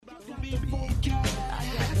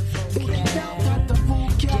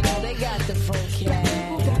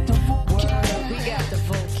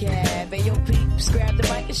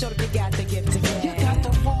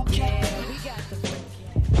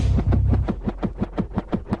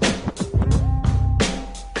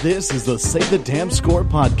This is the Say the Damn Score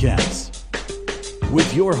podcast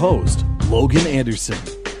with your host, Logan Anderson.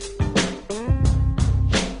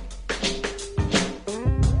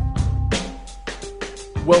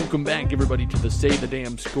 Welcome back, everybody, to the Say the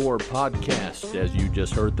Damn Score podcast. As you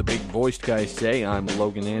just heard the big-voiced guy say, I'm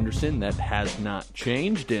Logan Anderson. That has not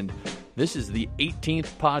changed, and this is the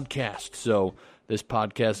 18th podcast, so this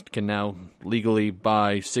podcast can now legally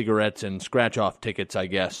buy cigarettes and scratch-off tickets, I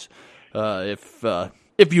guess,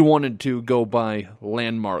 if you wanted to go buy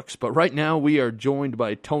landmarks. But right now we are joined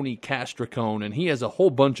by Tony Castricone, and he has a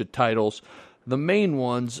whole bunch of titles. The main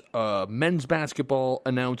ones, men's basketball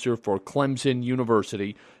announcer for Clemson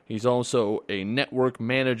University. He's also a network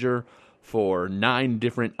manager for 9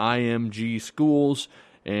 different IMG schools.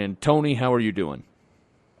 And Tony, how are you doing?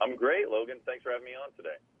 I'm great, Logan. Thanks for having me on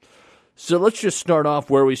today. So let's just start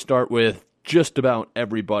off where we start with just about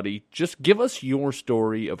everybody. Just give us your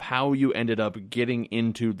story of how you ended up getting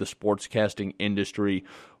into the sportscasting industry.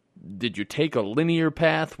 Did you take a linear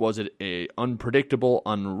path? Was it a unpredictable,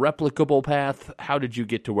 unreplicable path? How did you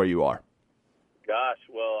get to where you are? Gosh,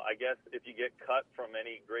 well, I guess if you get cut from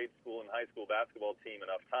any grade school and high school basketball team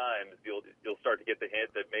enough times, you'll start to get the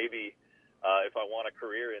hint that maybe if I want a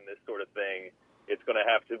career in this sort of thing, it's going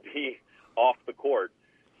to have to be off the court.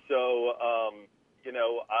 So,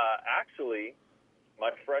 actually,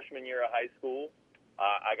 my freshman year of high school,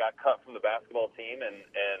 I got cut from the basketball team, and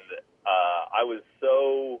I was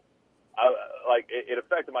so it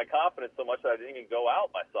affected my confidence so much that I didn't even go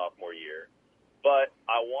out my sophomore year. But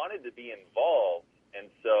I wanted to be involved, and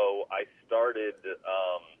so I started.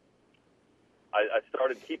 I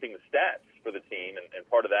started keeping the stats for the team, and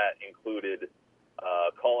part of that included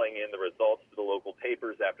calling in the results to the local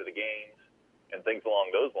papers after the games and things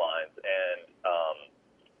along those lines. And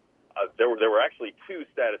there were actually 2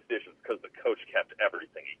 statisticians because the coach kept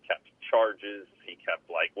everything. He kept charges. He kept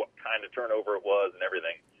what kind of turnover it was and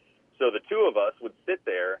everything. So the 2 of us would sit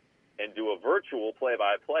there and do a virtual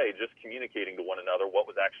play-by-play, just communicating to one another what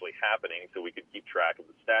was actually happening so we could keep track of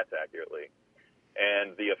the stats accurately.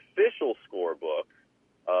 And the official scorebook,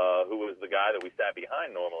 who was the guy that we sat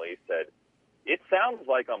behind normally, said, "It sounds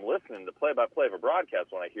like I'm listening to play-by-play of a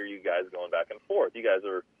broadcast when I hear you guys going back and forth.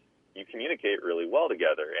 You communicate really well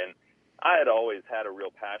together." And I had always had a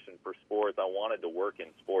real passion for sports. I wanted to work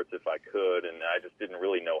in sports if I could, and I just didn't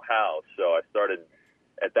really know how. So I started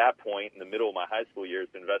at that point in the middle of my high school years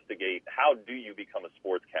to investigate how do you become a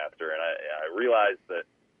sportscaster. And I realized that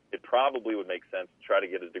it probably would make sense to try to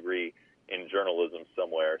get a degree in journalism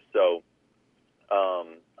somewhere. So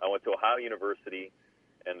I went to Ohio University,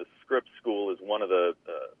 and the Scripps School is one of the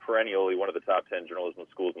perennially one of the top 10 journalism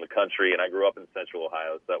schools in the country. And I grew up in Central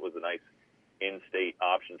Ohio, so that was a nice in-state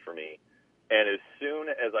option for me. And as soon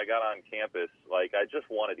as I got on campus, I just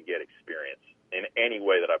wanted to get experience in any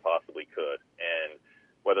way that I possibly could. And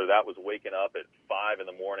whether that was waking up at 5 in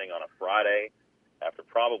the morning on a Friday after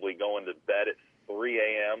probably going to bed at 3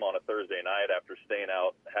 a.m. on a Thursday night after staying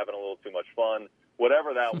out, having a little too much fun,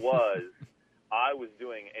 whatever that was, I was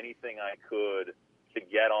doing anything I could to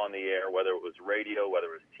get on the air, whether it was radio, whether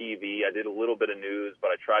it was TV. I did a little bit of news,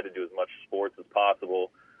 but I tried to do as much sports as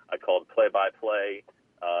possible. I called play-by-play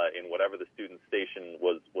in whatever the student station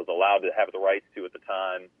was allowed to have the rights to at the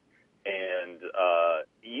time, and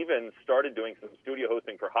even started doing some studio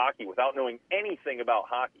hosting for hockey without knowing anything about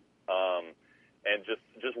hockey, and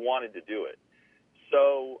just wanted to do it.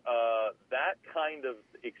 So that kind of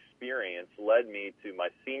experience led me to my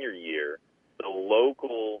senior year. The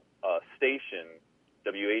local station,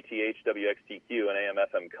 WATH, WXTQ, and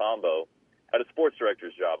AM/FM combo, had a sports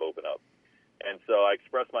director's job open up. And so I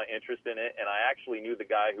expressed my interest in it, and I actually knew the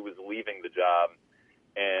guy who was leaving the job,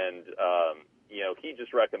 and he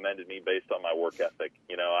just recommended me based on my work ethic.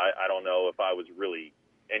 I don't know if I was really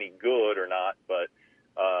any good or not, but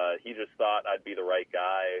he just thought I'd be the right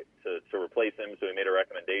guy to replace him, so he made a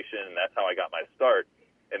recommendation, and that's how I got my start.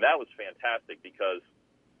 And that was fantastic because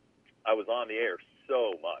I was on the air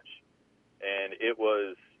so much. And it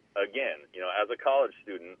was, again, as a college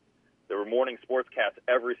student, there were morning sportscasts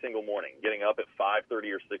every single morning, getting up at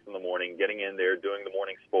 5:30 or 6 in the morning, getting in there, doing the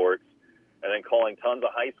morning sports, and then calling tons of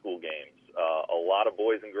high school games, a lot of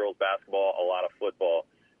boys and girls basketball, a lot of football.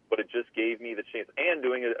 But it just gave me the chance, and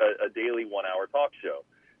doing a daily 1-hour talk show.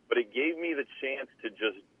 But it gave me the chance to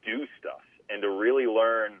just do stuff and to really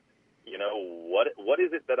learn, what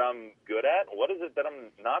is it that I'm good at and what is it that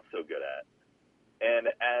I'm not so good at. And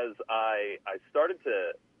as I started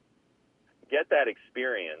to get that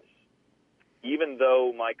experience, even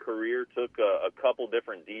though my career took a couple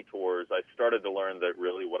different detours, I started to learn that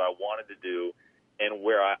really what I wanted to do and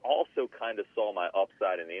where I also kind of saw my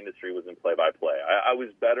upside in the industry was in play-by-play. I was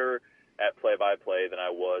better at play-by-play than I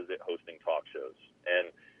was at hosting talk shows.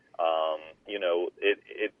 And,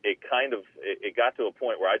 it got to a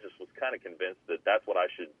point where I just was kind of convinced that that's what I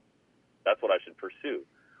should pursue.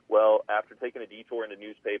 Well, after taking a detour into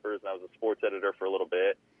newspapers, and I was a sports editor for a little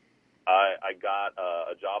bit, I got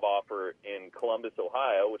a job offer in Columbus,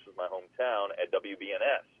 Ohio, which is my hometown, at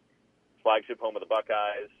WBNS, flagship home of the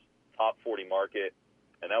Buckeyes, top 40 market,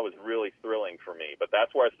 and that was really thrilling for me. But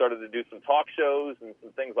that's where I started to do some talk shows and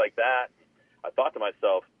some things like that. I thought to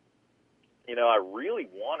myself, I really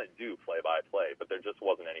want to do play-by-play, but there just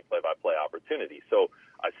wasn't any play-by-play opportunity. So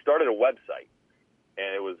I started a website,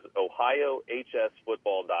 and it was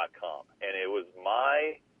ohiohsfootball.com, and it was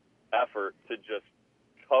my effort to just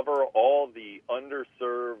cover all the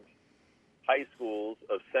underserved high schools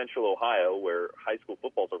of Central Ohio, where high school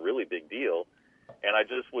football is a really big deal. And I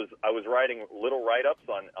was writing little write-ups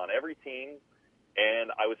on every team,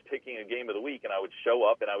 and I was picking a game of the week, and I would show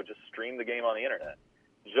up and I would just stream the game on the internet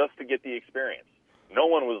just to get the experience. No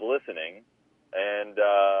one was listening, and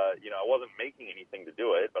I wasn't making anything to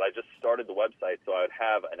do it, but I just started the website so I would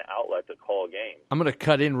have an outlet to call games. I'm going to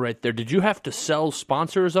cut in right there. Did you have to sell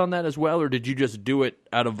sponsors on that as well, or did you just do it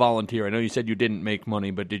out of volunteer? I know you said you didn't make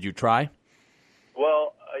money, but did you try?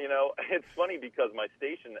 Well, it's funny because my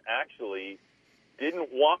station actually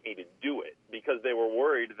didn't want me to do it because they were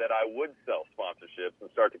worried that I would sell sponsorships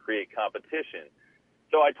and start to create competition.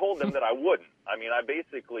 So I told them that I wouldn't. I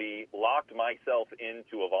basically locked myself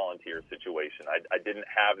into a volunteer situation. I didn't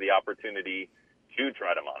have the opportunity to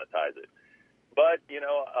try to monetize it. But,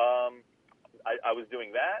 I was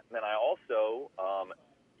doing that, and then I also,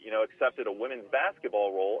 accepted a women's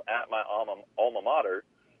basketball role at my alma mater,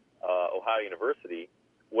 Ohio University,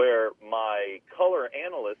 where my color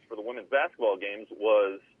analyst for the women's basketball games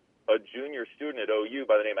was a junior student at OU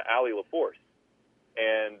by the name of Allie LaForce.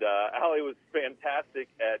 And Allie was fantastic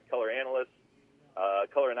at color analysis,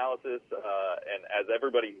 and as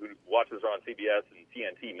everybody who watches her on CBS and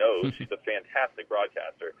TNT knows, she's a fantastic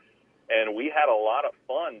broadcaster. And we had a lot of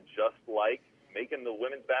fun just like making the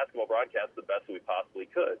women's basketball broadcast the best we possibly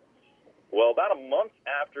could. Well, about a month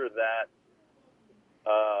after that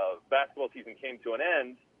basketball season came to an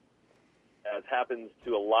end, as happens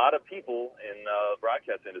to a lot of people in the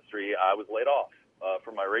broadcast industry, I was laid off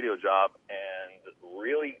from my radio job and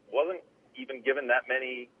really wasn't even given that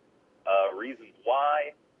many reasons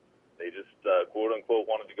why. They just, quote unquote,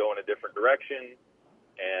 wanted to go in a different direction,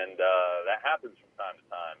 and that happens from time to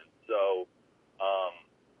time. And so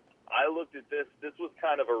I looked at this. This was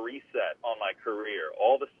kind of a reset on my career.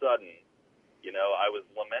 All of a sudden, I was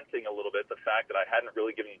lamenting a little bit the fact that I hadn't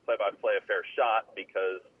really given play-by-play a fair shot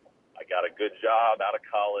because I got a good job out of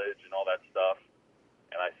college and all that stuff.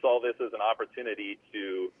 And I saw this as an opportunity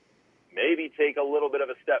to maybe take a little bit of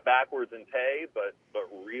a step backwards in pay, but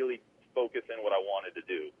really focus in what I wanted to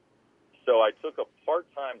do. So I took a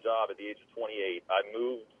part-time job at the age of 28. I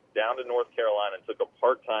moved down to North Carolina and took a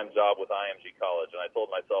part-time job with IMG College. And I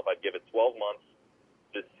told myself I'd give it 12 months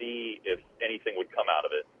to see if anything would come out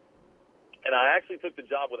of it. And I actually took the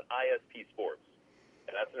job with ISP Sports.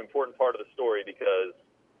 And that's an important part of the story because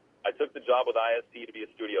I took the job with ISP to be a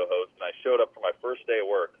studio host, and I showed up for my first day of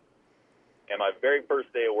work. And my very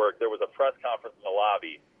first day of work, there was a press conference in the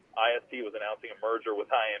lobby. ISP was announcing a merger with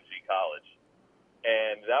IMG College.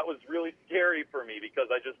 And that was really scary for me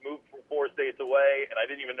because I just moved from 4 states away, and I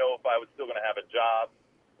didn't even know if I was still going to have a job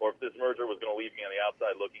or if this merger was going to leave me on the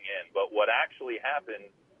outside looking in. But what actually happened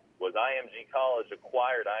was IMG College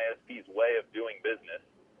acquired ISP's way of doing business.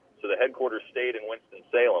 So the headquarters stayed in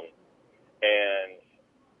Winston-Salem, and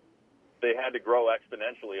they had to grow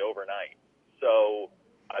exponentially overnight. So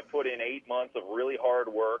I put in 8 months of really hard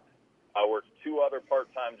work. I worked 2 other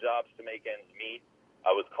part-time jobs to make ends meet.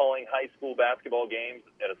 I was calling high school basketball games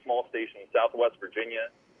at a small station in Southwest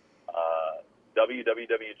Virginia.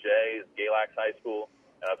 WWWJ is Galax High School.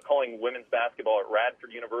 And I was calling women's basketball at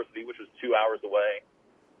Radford University, which was 2 hours away.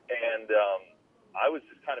 And I was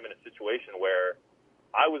just kind of in a situation where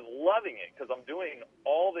I was loving it because I'm doing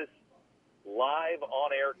all this live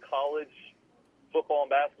on-air college football and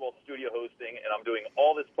basketball studio hosting, and I'm doing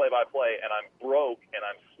all this play-by-play, and I'm broke, and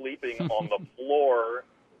I'm sleeping on the floor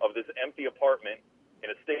of this empty apartment in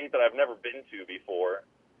a state that I've never been to before,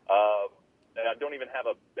 and I don't even have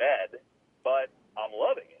a bed, but I'm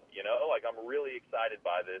loving it, Like, I'm really excited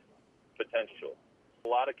by this potential. A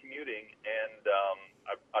lot of commuting, and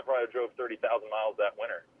I probably drove 30,000 miles that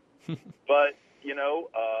winter. But,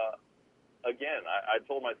 again, I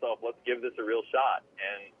told myself, let's give this a real shot.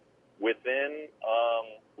 And within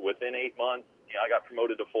 8 months, I got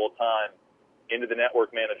promoted to full-time. into the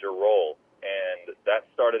network manager role. And that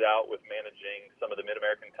started out with managing some of the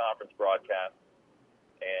Mid-American Conference broadcasts,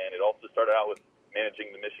 and it also started out with managing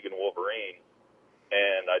the Michigan Wolverines.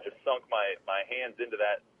 And I just sunk my hands into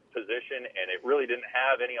that position, and it really didn't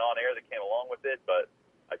have any on-air that came along with it, but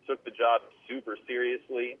I took the job super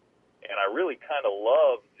seriously, and I really kind of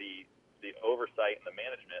love the oversight and the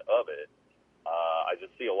management of it. I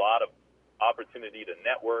just see a lot of opportunity to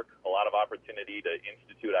network, a lot of opportunity to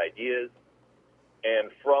institute ideas. And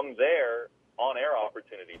from there, on-air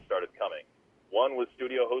opportunities started coming. One was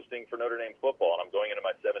studio hosting for Notre Dame football, and I'm going into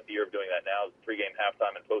my 7th year of doing that now, pregame,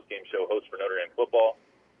 halftime, and postgame show host for Notre Dame football.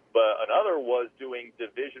 But another was doing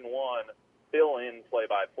Division I fill-in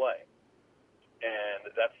play-by-play. And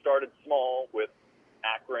that started small with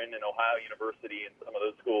Akron and Ohio University and some of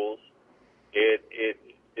those schools.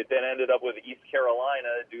 It then ended up with East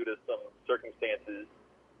Carolina due to some circumstances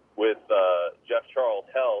with Jeff Charles'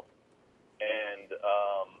 health. And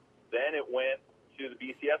then it went to the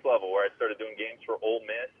BCS level where I started doing games for Ole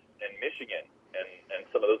Miss and Michigan and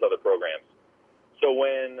some of those other programs. So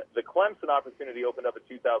when the Clemson opportunity opened up in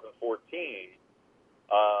 2014,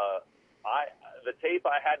 the tape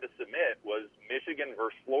I had to submit was Michigan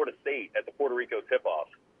versus Florida State at the Puerto Rico tip-off.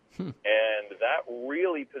 And that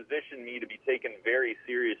really positioned me to be taken very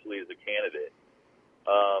seriously as a candidate.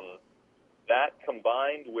 That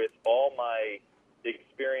combined with all my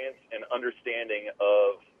experience and understanding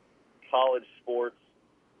of college sports,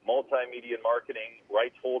 multimedia marketing,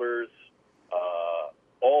 rights holders,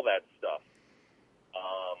 all that stuff.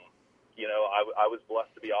 I was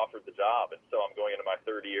blessed to be offered the job, and so I'm going into my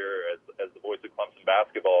 3rd year as the voice of Clemson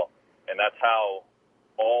basketball, and that's how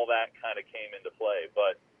all that kind of came into play.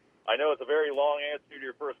 But I know it's a very long answer to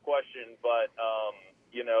your first question, but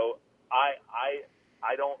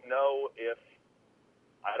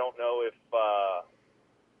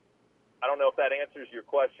I don't know if that answers your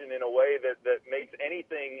question in a way that makes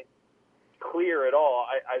anything clear at all.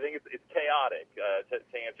 I think it's chaotic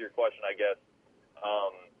to answer your question, I guess.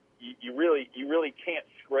 You really can't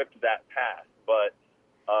script that path, but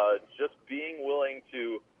just being willing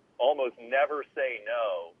to almost never say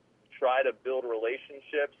no, try to build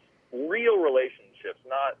relationships, real relationships,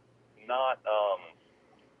 not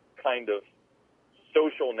kind of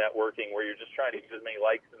social networking where you're just trying to get as many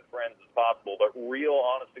likes and friends as possible, but real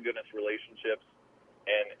honest-to-goodness relationships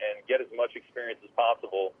and get as much experience as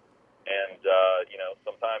possible. And,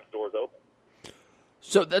 sometimes doors open.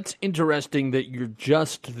 So that's interesting that you're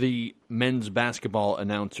just the men's basketball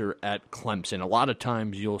announcer at Clemson. A lot of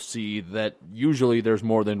times you'll see that usually there's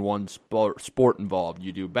more than one sport involved.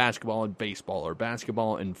 You do basketball and baseball or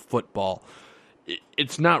basketball and football.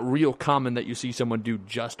 It's not real common that you see someone do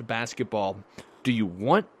just basketball. Do you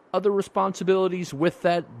want other responsibilities with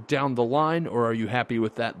that down the line, or are you happy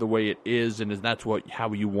with that the way it is, and that's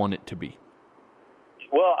how you want it to be?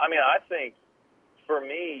 Well, I think for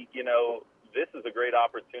me, this is a great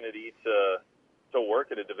opportunity to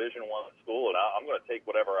work at a Division I school, and I'm going to take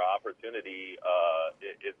whatever opportunity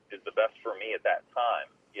is the best for me at that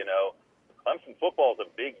time. Clemson football is a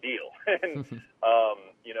big deal, and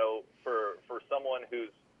for someone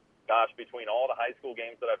who's, between all the high school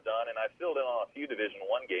games that I've done, and I've filled in on a few Division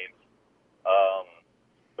I games,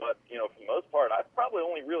 but for the most part, I've probably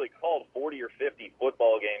only really called 40 or 50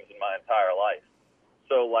 football games in my entire life.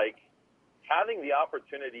 So, having the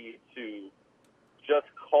opportunity to just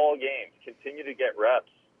call games, continue to get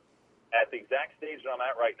reps at the exact stage that I'm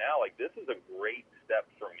at right now, this is a great step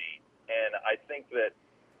for me. And I think that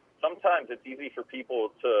sometimes it's easy for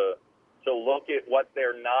people to look at what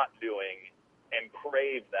they're not doing and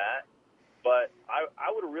crave that. But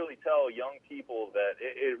I would really tell young people that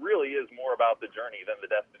it really is more about the journey than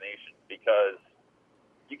the destination, because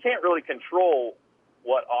you can't really control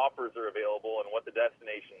what offers are available and what the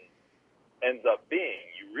destination ends up being.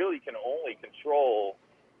 You really can only control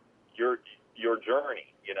your journey,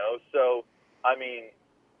 So,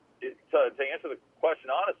 to answer the question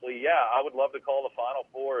honestly, yeah, I would love to call the Final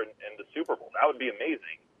Four and the Super Bowl. That would be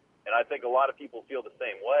amazing. And I think a lot of people feel the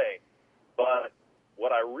same way. But what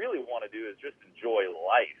I really want to do is just enjoy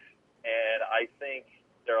life. And I think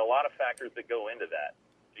there are a lot of factors that go into that.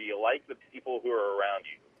 Do you like the people who are around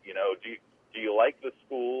you? Do you like the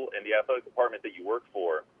school and the athletic department that you work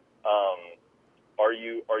for? Are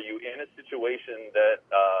you in a situation that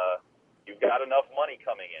you've got enough money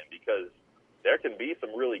coming in? Because there can be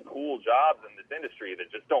some really cool jobs in this industry that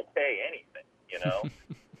just don't pay anything,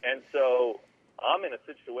 And so I'm in a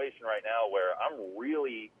situation right now where I'm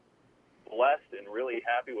really blessed and really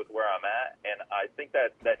happy with where I'm at, and I think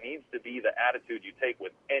that needs to be the attitude you take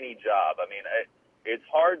with any job. It's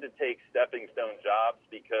hard to take stepping stone jobs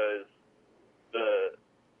because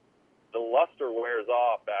the luster wears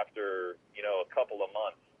off after, a couple of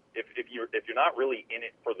months. If you're not really in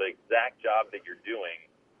it for the exact job that you're doing,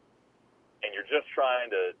 and you're just trying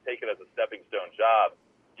to take it as a stepping stone job,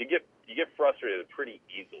 you get frustrated pretty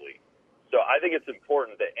easily. So I think it's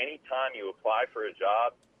important that any time you apply for a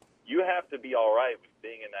job, you have to be all right with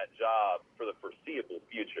being in that job for the foreseeable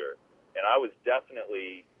future. And I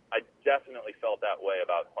definitely felt that way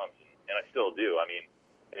about Clemson, and I still do. I mean,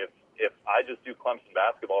 if I just do Clemson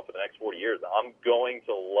basketball for the next 40 years, I'm going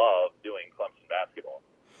to love doing Clemson basketball.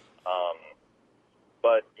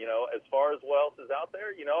 But, as far as what else is out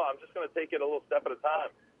there, I'm just going to take it a little step at a time.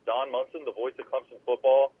 Don Munson, the voice of Clemson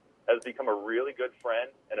football, has become a really good friend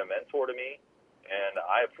and a mentor to me, and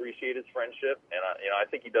I appreciate his friendship, and I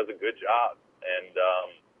think he does a good job. And,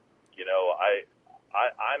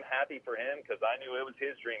 I'm happy for him because I knew it was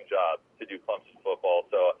his dream job to do Clemson football.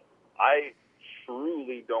 So I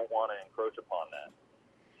truly don't want to encroach upon that.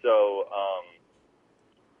 So,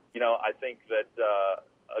 I think that,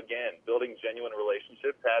 again, building genuine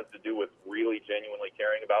relationships has to do with really genuinely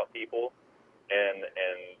caring about people. And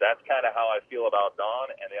that's kind of how I feel about Don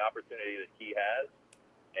and the opportunity that he has.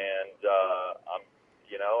 And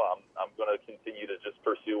I'm going to continue to just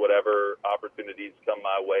pursue whatever opportunities come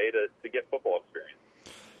my way to get football experience.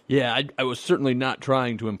 Yeah, I was certainly not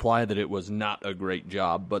trying to imply that it was not a great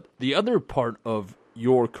job, but the other part of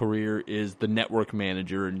your career is the network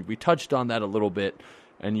manager, and we touched on that a little bit,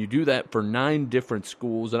 and you do that for 9 different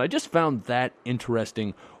schools, and I just found that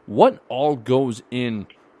interesting. What all goes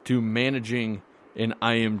into managing an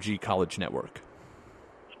IMG college network?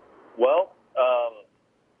 Well,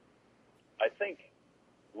 I think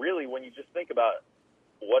really when you just think about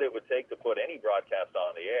what it would take to put any broadcast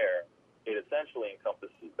on the air, it essentially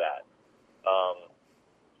encompasses that.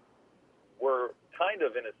 We're kind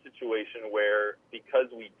of in a situation where, because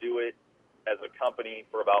we do it as a company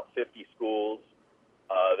for about 50 schools,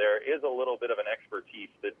 there is a little bit of an expertise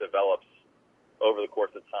that develops over the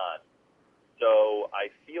course of time. So I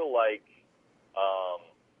feel like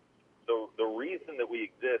the reason that we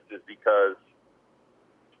exist is because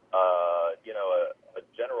a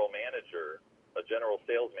general manager, a general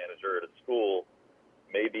sales manager at a school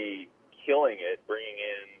may be killing it, bringing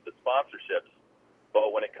in the sponsorships,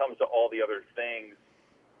 but when it comes to all the other things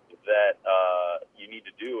that you need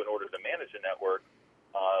to do in order to manage a network,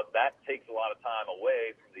 that takes a lot of time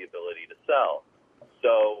away from the ability to sell.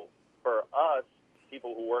 So for us,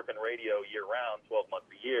 people who work in radio year-round, 12 months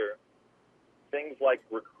a year, things like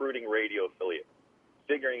recruiting radio affiliates,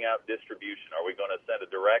 figuring out distribution. Are we going to send a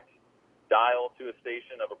direct dial to a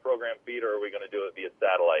station of a program feed, or are we going to do it via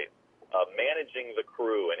satellite? Managing the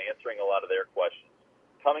crew and answering a lot of their questions,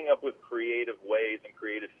 coming up with creative ways and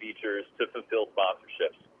creative features to fulfill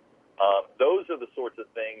sponsorships. Those are the sorts of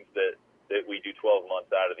things that we do 12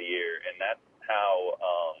 months out of the year, and that's how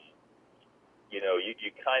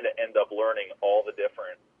you kind of end up learning all the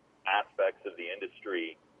different aspects of the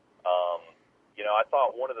industry. I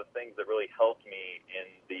thought one of the things that really helped me in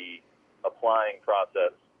the applying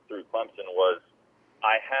process through Clemson was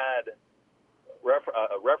I had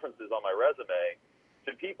references on my resume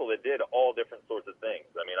to people that did all different sorts of things.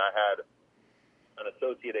 I mean, I had an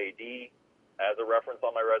associate AD as a reference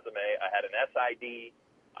on my resume. I had an SID.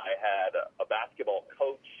 I had a basketball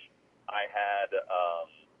coach. I had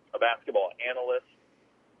a basketball analyst.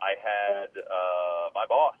 I had my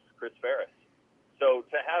boss, Chris Ferris. So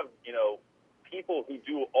to have, people who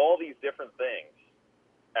do all these different things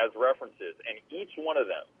as references, and each one of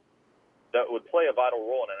them that would play a vital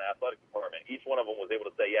role in an athletic department, each one of them was able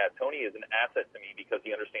to say, yeah, Tony is an asset to me because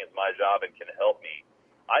he understands my job and can help me.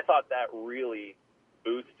 I thought that really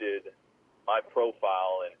boosted my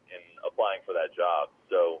profile in applying for that job.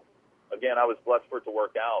 So, again, I was blessed for it to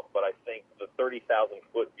work out, but I think the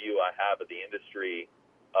 30,000-foot view I have of the industry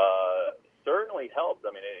certainly helped.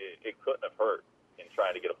 I mean, it couldn't have hurt in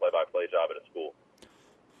trying to get a play-by-play job at a school.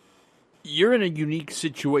 You're in a unique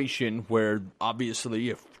situation where, obviously,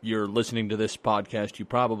 if you're listening to this podcast, you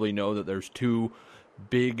probably know that there's 2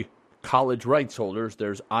 big college rights holders.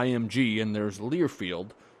 There's IMG and there's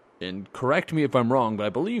Learfield. And correct me if I'm wrong, but I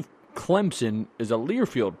believe Clemson is a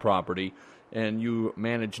Learfield property, and you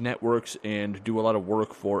manage networks and do a lot of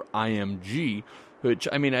work for IMG, which,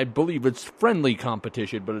 I mean, I believe it's friendly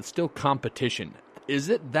competition, but it's still competition. Is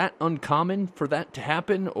it that uncommon for that to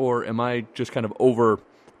happen, or am I just kind of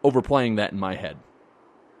overplaying that in my head?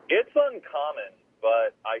 It's uncommon,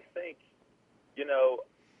 but I think,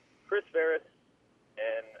 Chris Ferris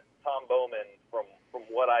and Tom Bowman, from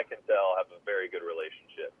what I can tell, have a very good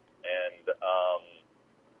relationship. And,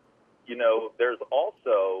 there's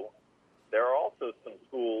also there are also some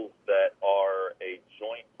schools that are a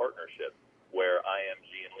joint partnership where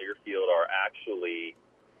IMG and Learfield are actually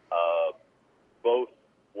both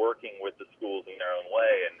working with the schools in their own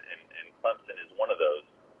way, and Clemson is one of those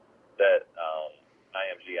that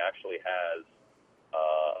IMG actually has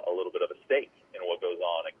a little bit of a stake in what goes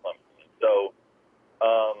on at Clemson. So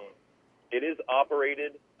it is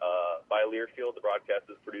operated by Learfield. The broadcast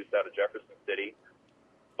is produced out of Jefferson City,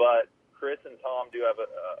 but Chris and Tom do have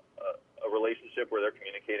a relationship where they're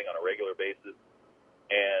communicating on a regular basis.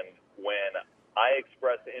 And when I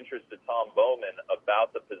expressed interest to Tom Bowman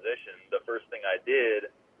about the position, the first thing I did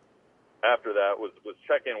after that was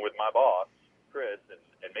check in with my boss, Chris,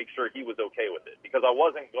 and make sure he was okay with it, because I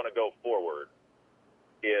wasn't going to go forward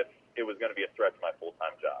if it was going to be a threat to my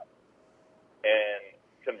full-time job. And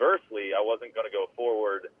conversely, I wasn't going to go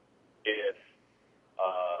forward if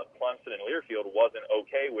Clemson and Learfield wasn't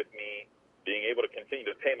okay with me being able to continue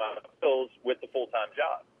to pay my bills with the full-time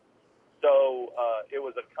job. So it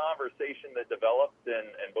was a conversation that developed,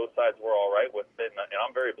 and both sides were all right with it, and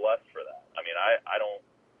I'm very blessed for that. I mean, I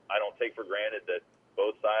don't take for granted that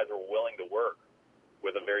both sides are willing to work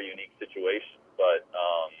with a very unique situation, but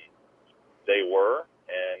they were,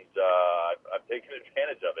 and I've taken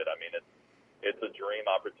advantage of it. I mean, it's a dream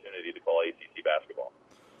opportunity to call ACC basketball.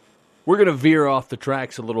 We're going to veer off the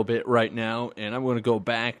tracks a little bit right now, and I'm going to go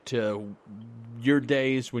back to your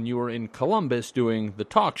days when you were in Columbus doing the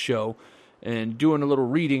talk show and doing a little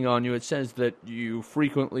reading on you. It says that you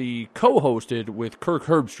frequently co-hosted with Kirk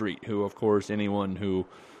Herbstreit, who, of course, anyone who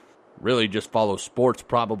really just follows sports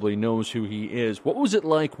probably knows who he is. What was it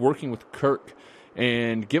like working with Kirk?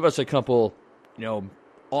 And give us a couple,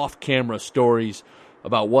 off-camera stories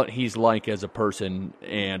about what he's like as a person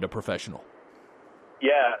and a professional.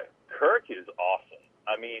 Yeah, Kirk is awesome.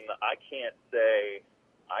 I mean, I can't say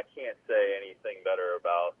anything better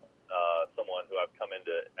about someone who I've come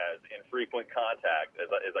into as infrequent contact as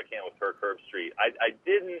I can with Kirk Herbstreit. I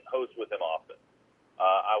didn't host with him often.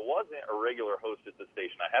 I wasn't a regular host at the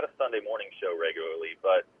station. I had a Sunday morning show regularly,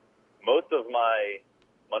 but most of my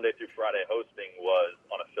Monday through Friday hosting was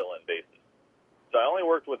on a fill-in basis. So I only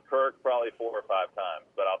worked with Kirk probably 4 or 5 times,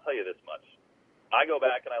 but I'll tell you this much. I go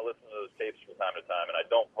back and I listen to those tapes from time to time, and I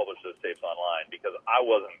don't publish those tapes online because I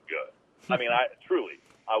wasn't good. I mean, I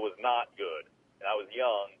was not good. And I was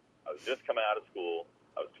young. I was just coming out of school.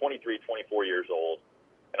 I was 23, 24 years old.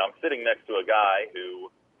 And I'm sitting next to a guy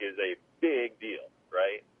who is a big deal,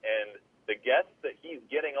 right? And the guests that he's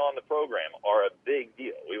getting on the program are a big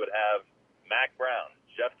deal. We would have Mac Brown,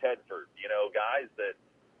 Jeff Tedford, guys that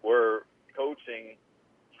were coaching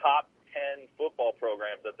top 10 football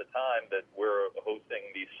programs at the time that were hosting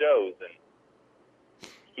these shows. And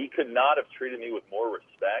he could not have treated me with more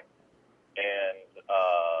respect and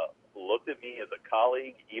looked at me as a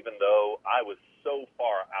colleague, even though I was so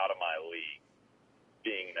far out of my league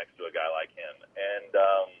being next to a guy like him. And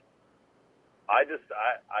I just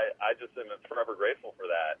am forever grateful for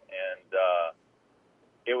that. And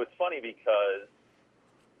it was funny because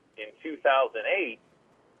in 2008,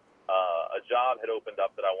 a job had opened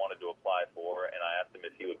up that I wanted to apply for, and I asked him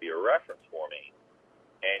if he would be a reference for me.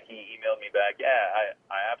 And he emailed me back, yeah,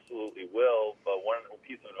 I absolutely will, but one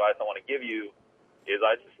piece of advice I want to give you is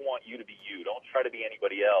I just want you to be you. Don't try to be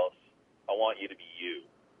anybody else. I want you to be you.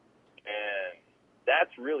 And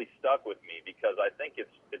that's really stuck with me because I think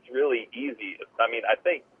it's really easy. I mean, I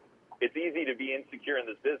think it's easy to be insecure in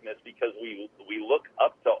this business because we look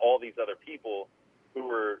up to all these other people who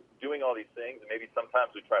are doing all these things, and maybe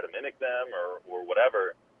sometimes we try to mimic them or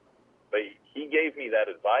whatever. But he gave me that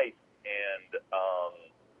advice, and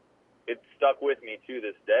it stuck with me to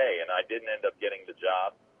this day, and I didn't end up getting the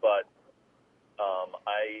job. But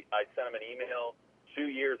I sent him an email 2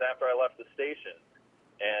 years after I left the station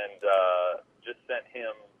and just sent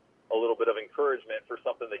him a little bit of encouragement for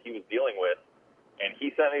something that he was dealing with. And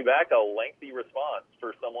he sent me back a lengthy response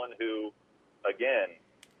for someone who, again,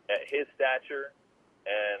 at his stature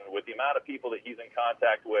and with the amount of people that he's in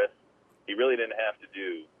contact with, he really didn't have to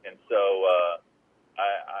do. And so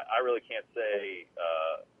I really can't say,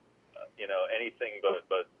 anything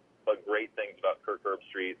but great things about Kirk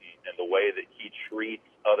Herbstreit and the way that he treats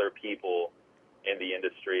other people in the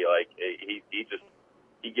industry. Like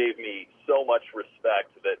he gave me so much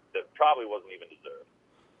respect that probably wasn't even deserved.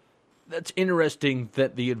 That's interesting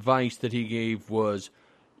that the advice that he gave was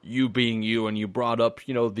you being you, and you brought up,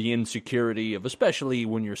 the insecurity of, especially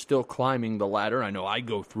when you're still climbing the ladder. I know I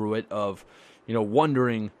go through it of,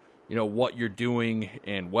 wondering, what you're doing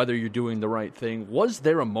and whether you're doing the right thing. Was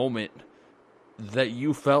there a moment that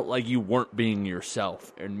you felt like you weren't being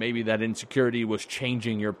yourself and maybe that insecurity was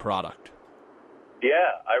changing your product?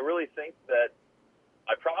 Yeah, I really think that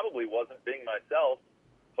I probably wasn't being myself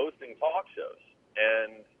hosting talk shows.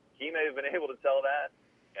 And he may have been able to tell that.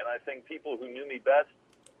 And I think people who knew me best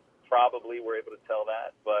probably were able to tell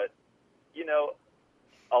that. But, you know,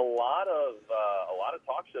 a lot of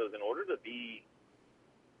talk shows, in order to be,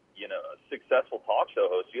 you know, a successful talk show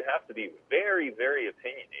host, you have to be very, very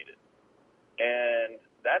opinionated. And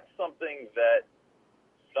that's something that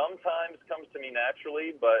sometimes comes to me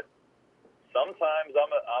naturally, but sometimes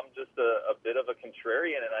I'm just a bit of a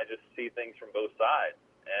contrarian, and I just see things from both sides.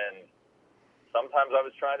 And sometimes I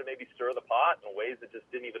was trying to maybe stir the pot in ways that just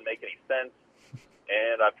didn't even make any sense.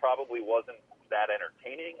 And I probably wasn't that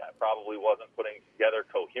entertaining. I probably wasn't putting together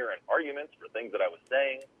coherent arguments for things that I was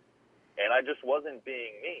saying. And I just wasn't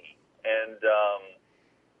being me. And,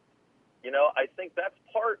 you know, I think that's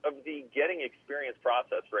part of the getting experience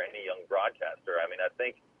process for any young broadcaster. I mean, I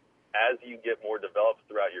think as you get more developed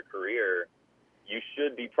throughout your career, you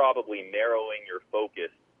should be probably narrowing your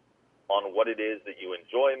focus on what it is that you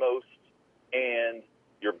enjoy most and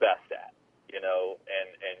you're best at, you know,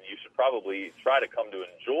 and you should probably try to come to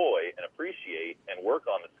enjoy and appreciate and work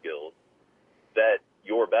on the skills that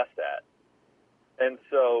you're best at. And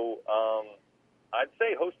so I'd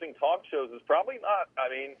say hosting talk shows is probably not,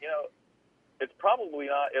 I mean, you know, it's probably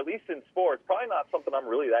not, at least in sports, probably not something I'm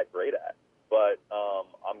really that great at. But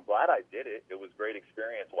I'm glad I did it. It was a great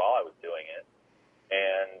experience while I was doing it.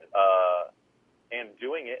 And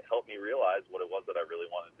doing it helped me realize what it was that I really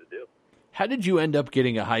wanted to do. How did you end up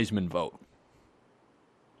getting a Heisman vote?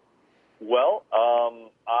 Well,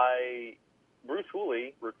 Bruce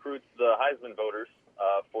Hooley recruits the Heisman voters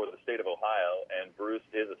for the state of Ohio, and Bruce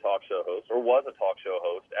is a talk show host, or was a talk show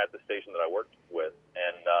host at the station that I worked with.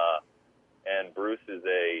 And Bruce is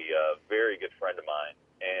a very good friend of mine.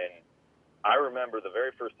 And I remember the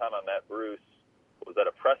very first time I met Bruce was at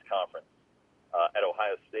a press conference at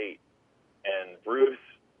Ohio State. And Bruce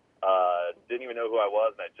didn't even know who I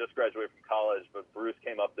was, and I just graduated from college, but Bruce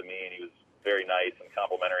came up to me, and he was very nice and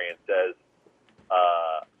complimentary and says,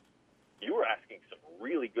 you were asking some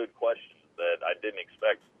really good questions that I didn't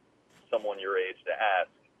expect someone your age to ask.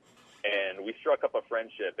 And we struck up a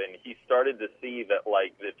friendship, and he started to see that,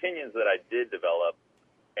 like, the opinions that I did develop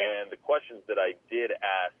and the questions that I did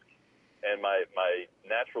ask and my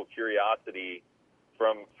natural curiosity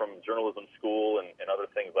from journalism school and other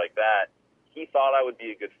things like that, he thought I would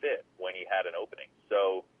be a good fit when he had an opening.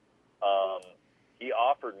 So he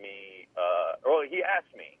offered me, he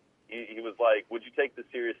asked me, he was like, would you take this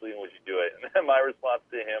seriously and would you do it? And then my response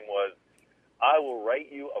to him was, I will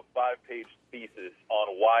write you a 5-page thesis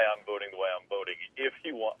on why I'm voting the way I'm voting if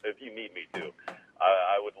you need me to.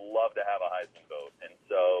 I would love to have a Heisman vote. And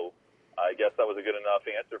so I guess that was a good enough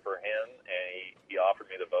answer for him, and he offered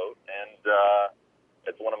me the vote. And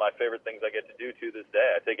it's one of my favorite things I get to do to this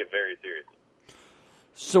day. I take it very seriously.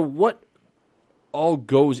 So what all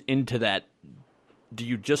goes into that? Do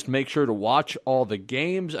you just make sure to watch all the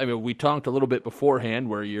games? I mean, we talked a little bit beforehand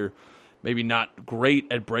where you're maybe not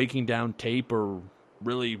great at breaking down tape or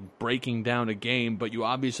really breaking down a game, but you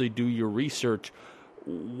obviously do your research.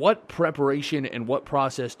 What preparation and what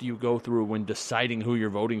process do you go through when deciding who you're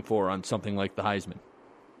voting for on something like the Heisman?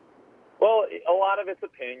 Well, a lot of it's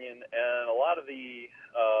opinion, and a lot of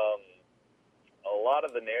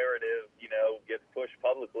the narrative, you know, gets pushed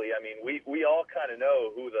publicly. I mean, we all kind of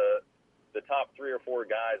know who the top 3 or 4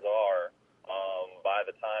 guys are by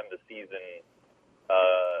the time the season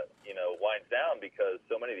winds down, because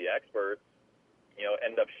so many of the experts, you know,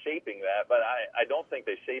 end up shaping that. But I don't think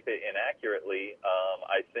they shape it inaccurately.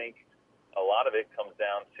 I think a lot of it comes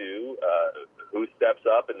down to who steps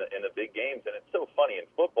up in the big games. And it's so funny, in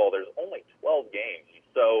football, there's only 12 games.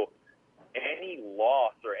 So any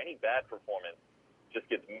loss or any bad performance just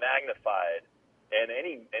gets magnified, and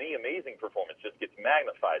any amazing performance just gets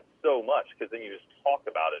magnified so much, because then you just talk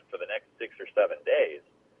about it for the next 6 or 7 days.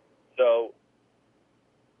 So,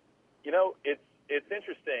 you know, it's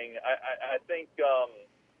interesting. I think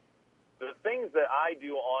the things that I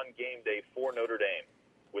do on game day for Notre Dame,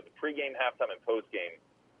 with the pregame, halftime, and postgame,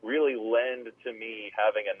 really lend to me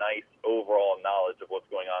having a nice overall knowledge of what's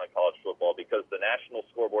going on in college football, because the national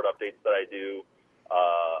scoreboard updates that I do,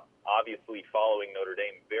 obviously following Notre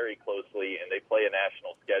Dame very closely, and they play a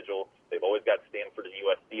national schedule. They've always got Stanford and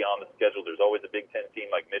USC on the schedule. There's always a Big Ten team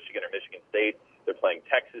like Michigan or Michigan State. They're playing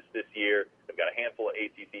Texas this year. They've got a handful of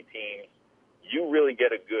ACC teams. You really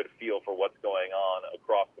get a good feel for what's going on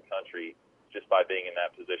across the country just by being in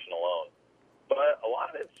that position alone. But a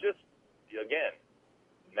lot of it's just, again,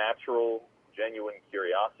 natural, genuine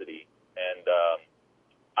curiosity. And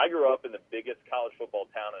I grew up in the biggest college football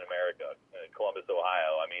town in America, Columbus,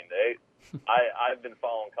 Ohio. I mean, I've been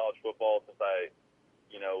following college football since I,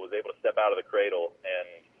 was able to step out of the cradle, and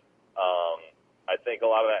I think a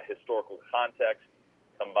lot of that historical context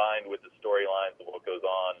combined with the storylines of what goes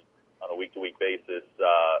on a week-to-week basis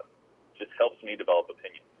just helps me develop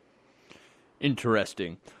opinions.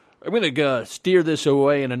 Interesting. I'm going to steer this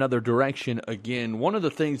away in another direction again. One of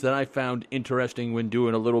the things that I found interesting when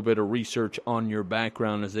doing a little bit of research on your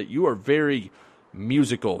background is that you are very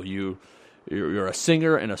musical. You're a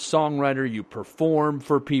singer and a songwriter. You perform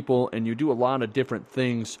for people, and you do a lot of different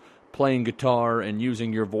things, playing guitar and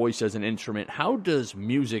using your voice as an instrument. How does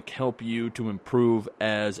music help you to improve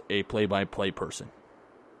as a play-by-play person?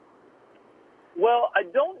 Well, I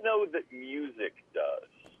don't know that music does.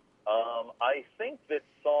 I think that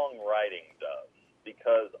songwriting does,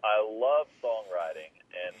 because I love songwriting,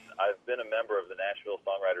 and I've been a member of the Nashville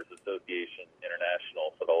Songwriters Association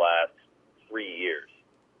International for the last 3 years.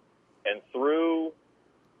 And through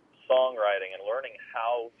songwriting and learning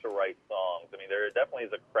how to write songs, I mean, there definitely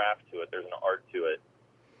is a craft to it. There's an art to it.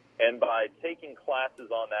 And by taking classes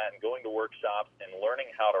on that and going to workshops and learning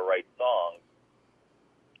how to write songs,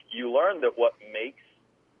 you learn that what makes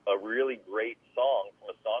a really great song from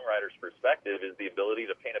a songwriter's perspective is the ability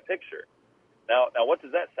to paint a picture. Now what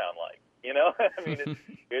does that sound like? I mean,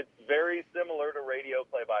 it's very similar to radio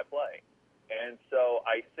play-by-play. And so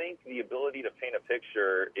I think the ability to paint a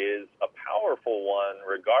picture is a powerful one,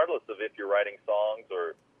 regardless of if you're writing songs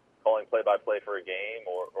or calling play-by-play for a game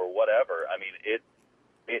or whatever. I mean,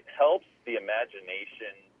 it helps the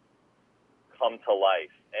imagination come to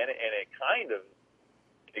life, and it kind of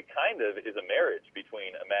is a marriage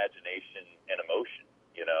between imagination and emotion.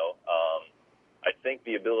 I think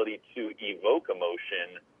the ability to evoke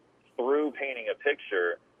emotion through painting a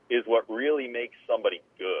picture is what really makes somebody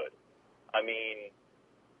good. I mean,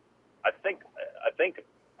 I think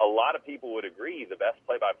a lot of people would agree the best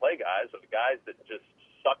play-by-play guys are the guys that just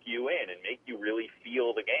suck you in and make you really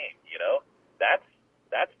feel the game.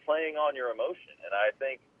 That's playing on your emotion, and I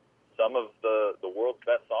think some of the world's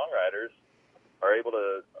best songwriters are able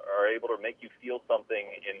to make you feel something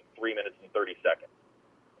in 3 minutes and 30 seconds.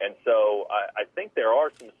 And so I think there are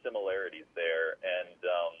some similarities there, and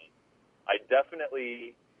I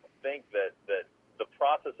definitely think that the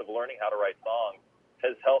process of learning how to write songs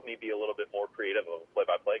has helped me be a little bit more creative of a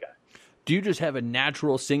play-by-play guy. Do you just have a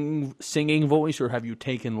natural singing voice, or have you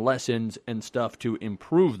taken lessons and stuff to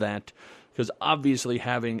improve that? Because obviously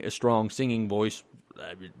having a strong singing voice,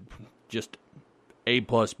 just A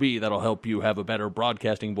plus B, that'll help you have a better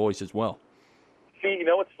broadcasting voice as well. See,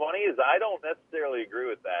 what's funny is I don't necessarily agree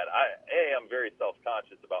with that. I'm very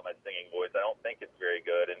self-conscious about my singing voice. I don't think it's very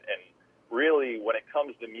good. And really, when it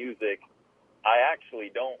comes to music, I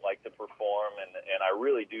actually don't like to perform, and I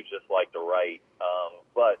really do just like to write.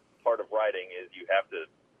 But part of writing is you have to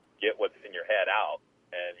get what's in your head out,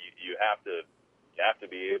 and you have to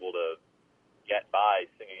be able to get by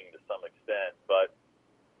singing to some extent. But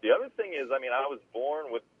the other thing is, I mean, I was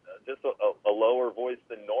born with just a lower voice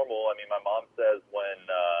than normal. I mean, my mom says when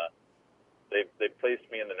they placed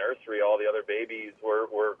me in the nursery, all the other babies were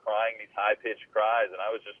crying these high-pitched cries, and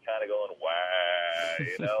I was just kind of going, wah,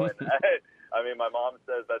 And I mean, my mom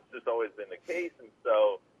says that's just always been the case. And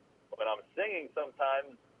so when I'm singing,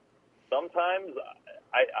 sometimes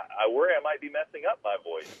I worry I might be messing up my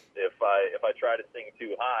voice if I try to sing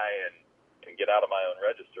too high and get out of my own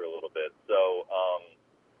register a little bit. So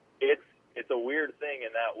it's a weird thing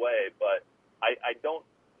in that way, but I don't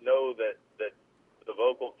know that the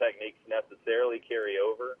vocal techniques necessarily carry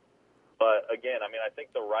over. But again, I mean, I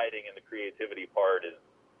think the writing and the creativity part is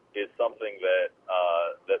something that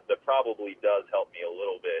probably does help me a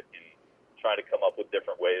little bit in trying to come up with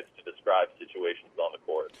different ways to describe situations on the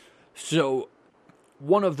court. So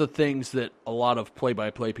one of the things that a lot of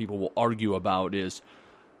play-by-play people will argue about is,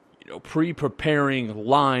 pre-preparing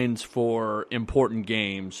lines for important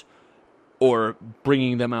games or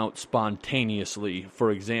bringing them out spontaneously. For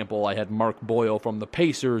example, I had Mark Boyle from the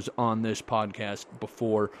Pacers on this podcast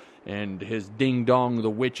before, and his Ding Dong, the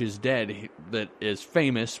Witch is Dead, that is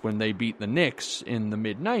famous when they beat the Knicks in the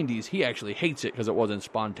mid-'90s, he actually hates it because it wasn't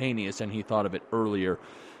spontaneous, and he thought of it earlier.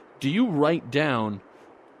 Do you write down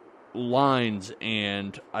lines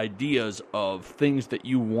and ideas of things that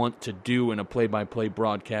you want to do in a play-by-play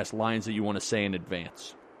broadcast, lines that you want to say in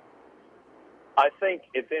advance? I think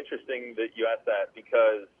it's interesting that you asked that,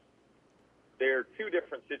 because there are two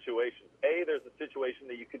different situations. A, there's a situation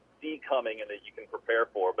that you could see coming and that you can prepare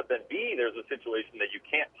for, but then B, there's a situation that you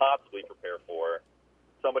can't possibly prepare for.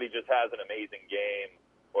 Somebody just has an amazing game,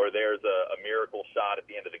 or there's a miracle shot at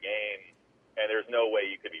the end of the game, and there's no way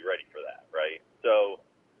you could be ready for that, right? So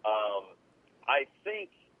I think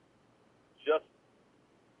just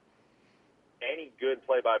any good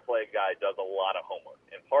play-by-play guy does a lot of homework,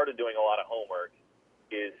 and part of doing a lot of homework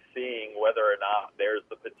is seeing whether or not there's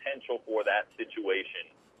the potential for that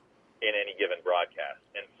situation in any given broadcast.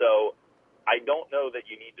 And so I don't know that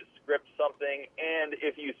you need to script something, and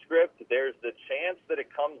if you script, there's the chance that it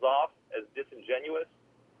comes off as disingenuous,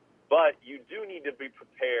 but you do need to be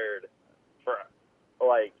prepared for,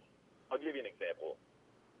 like, I'll give you an example.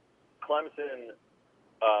 Clemson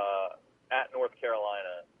at North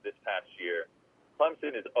Carolina this past year,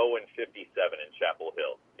 Clemson is 0-57 in Chapel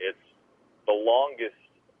Hill. It's the longest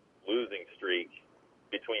losing streak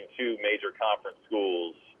between two major conference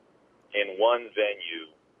schools in one venue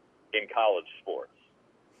in college sports.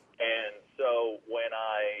 And so when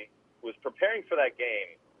I was preparing for that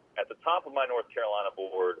game, at the top of my North Carolina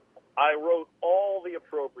board, I wrote all the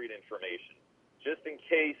appropriate information just in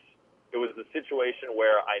case it was a situation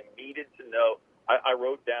where I needed to know. I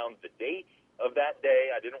wrote down the date of that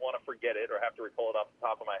day. I didn't want to forget it or have to recall it off the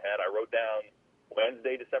top of my head. I wrote down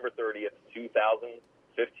Wednesday, December 30th, 2015.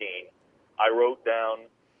 I wrote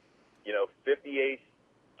down, 58th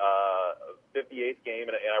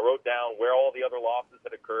game, and I wrote down where all the other losses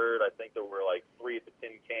had occurred. I think there were like 3 at the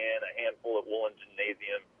Tin Can, a handful at Woolen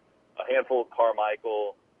Gymnasium, a handful at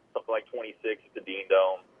Carmichael, something like 26 at the Dean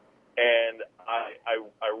Dome. And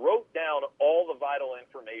I wrote down all the vital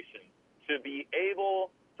information to be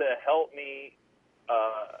able to help me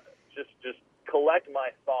just collect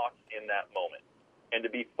my thoughts in that moment and to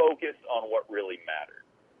be focused on what really mattered.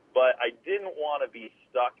 But I didn't want to be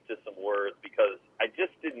stuck to some words because I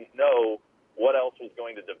just didn't know what else was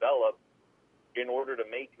going to develop in order to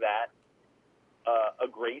make that a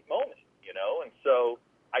great moment, And so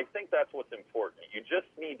I think that's what's important. You just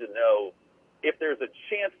need to know if there's a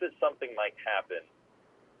chance that something might happen,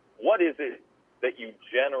 what is it that you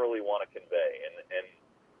generally want to convey?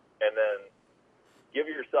 And then give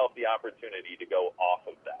yourself the opportunity to go off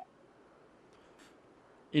of that.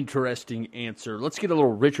 Interesting answer. Let's get a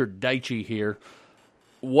little Richard Deitche here.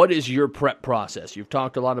 What is your prep process? You've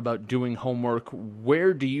talked a lot about doing homework.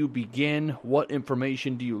 Where do you begin? What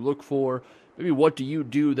information do you look for? Maybe what do you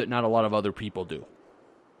do that not a lot of other people do?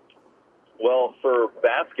 Well, for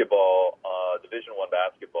basketball, Division I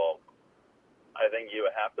basketball, I think you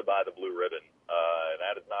have to buy the Blue Ribbon, and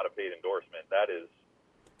that is not a paid endorsement. That is,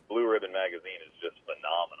 Blue Ribbon magazine is just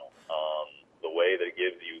phenomenal. The way that it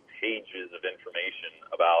gives you pages of information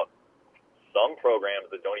about some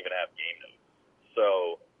programs that don't even have game notes.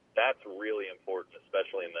 So that's really important,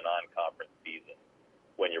 especially in the non-conference season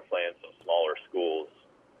when you're playing some smaller schools.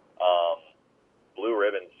 Blue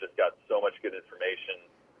Ribbon's just got so much good information,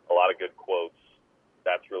 a lot of good quotes.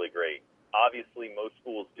 That's really great. Obviously, most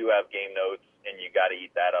schools do have game notes, and you got to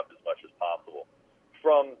eat that up as much as possible.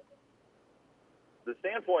 From the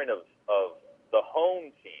standpoint of the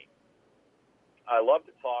home team, I love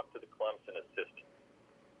to talk to the Clemson assistants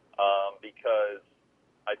because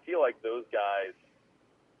I feel like those guys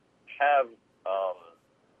have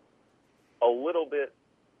a little bit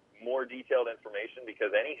more detailed information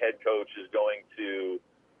because any head coach is going to,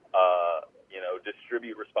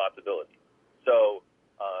 distribute responsibility. So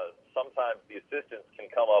sometimes the assistants can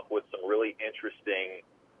come up with some really interesting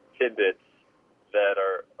tidbits that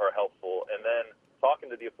are helpful. And then talking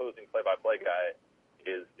to the opposing play-by-play guy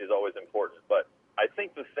is always important. But I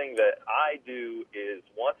think the thing that I do is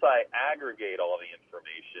once I aggregate all the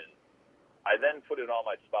information, I then put it on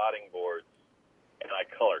my spotting boards and I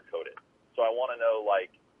color code it. So I want to know,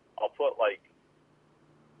 I'll put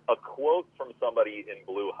a quote from somebody in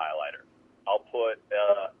blue highlighter. I'll put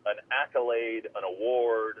an accolade, an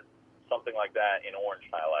award, something like that in orange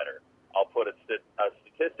highlighter. I'll put a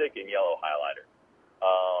statistic in yellow highlighter.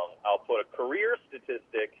 I'll put a career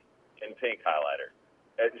statistic in pink highlighter.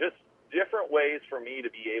 Just different ways for me to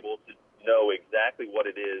be able to know exactly what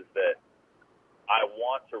it is that I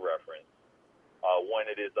want to reference when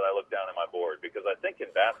it is that I look down at my board. Because I think in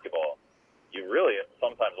basketball, you really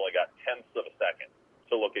sometimes only got tenths of a second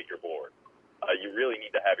to look at your board. You really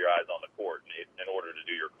need to have your eyes on the court in order to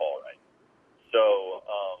do your call right. So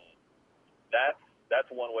that's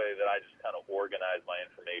one way that I just kind of organize my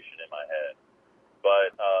information in my head.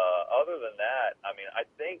 But other than that, I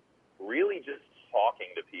think really just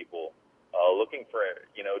talking to people, looking for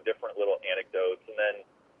different little anecdotes, and then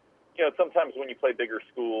sometimes when you play bigger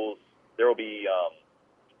schools, there will be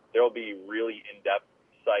really in-depth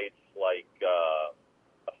sites like a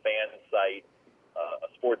fan site, a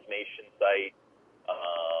Sports Nation site,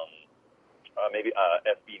 maybe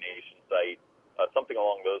SB Nation site, something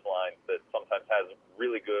along those lines that sometimes has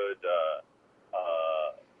really good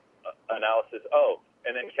analysis. Oh,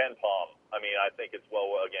 and then Ken Palm. I mean, I think it's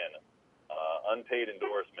unpaid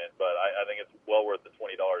endorsement, but I think it's well worth the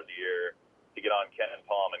 $20 a year to get on Ken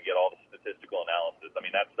Palm and get all the statistical analysis. I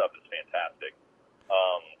mean, that stuff is fantastic.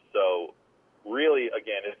 So really,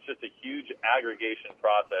 again, it's just a huge aggregation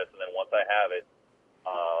process, and then once I have it,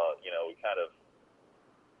 we kind of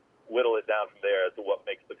whittle it down from there as to what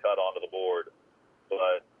makes the cut onto the board.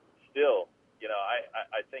 But still,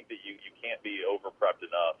 I think that you can't be over-prepped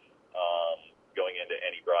enough going into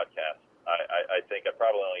any broadcast. I think I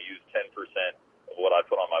probably only use 10% of what I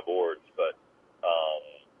put on my boards, but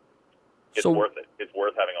it's worth it. It's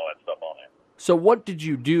worth having all that stuff on there. So what did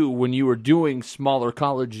you do when you were doing smaller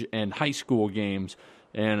college and high school games,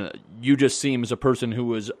 and you just seem as a person who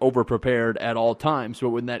was over-prepared at all times, but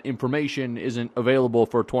when that information isn't available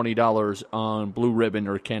for $20 on Blue Ribbon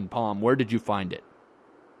or Ken Palm, where did you find it?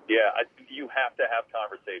 Yeah, you have to have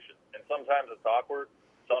conversations, and sometimes it's awkward.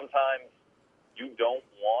 Sometimes you don't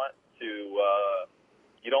want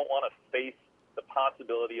to face the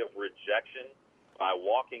possibility of rejection by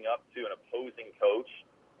walking up to an opposing coach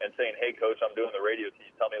and saying, "Hey, coach, I'm doing the radio. Can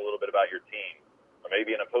you tell me a little bit about your team?" Or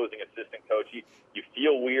maybe an opposing assistant coach. You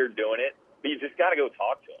feel weird doing it, but you just got to go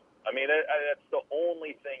talk to them. I mean, that's the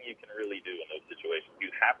only thing you can really do in those situations.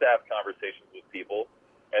 You have to have conversations with people,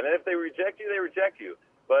 and then if they reject you, they reject you.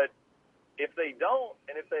 But if they don't,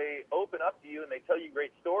 and if they open up to you and they tell you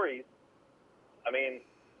great stories, I mean,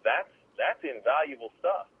 that's invaluable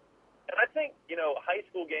stuff. And I think, high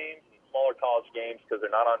school games and smaller college games, because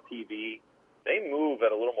they're not on TV, they move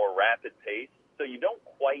at a little more rapid pace, so you don't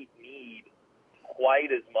quite need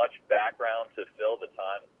quite as much background to fill the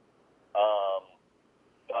time.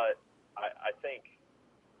 But I think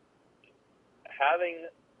having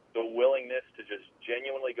the willingness to just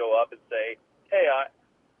genuinely go up and say, "Hey,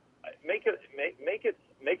 make it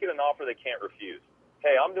an offer they can't refuse.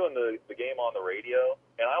 Hey, I'm doing the game on the radio,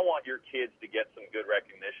 and I want your kids to get some good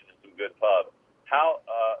recognition and some good pub.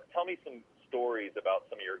 Tell me some stories about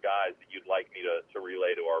some of your guys that you'd like me to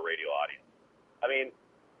relay to our radio audience." I mean,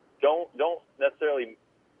 don't necessarily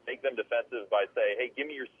make them defensive by saying, "Hey, give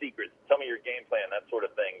me your secrets, tell me your game plan," that sort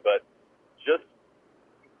of thing. But just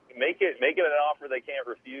make it an offer they can't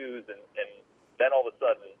refuse, and then all of a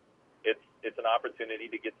sudden, it's an opportunity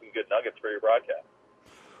to get some good nuggets for your broadcast.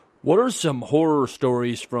 What are some horror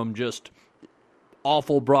stories from just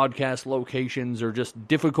awful broadcast locations or just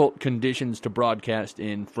difficult conditions to broadcast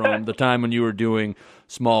in from the time when you were doing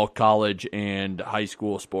small college and high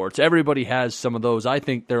school sports? Everybody has some of those. I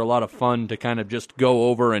think they're a lot of fun to kind of just go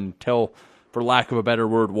over and tell, for lack of a better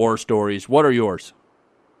word, war stories. What are yours?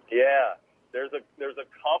 Yeah, there's a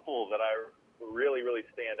couple that I really, really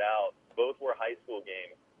stand out. Both were high school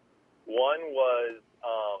games. One was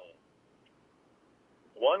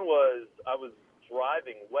I was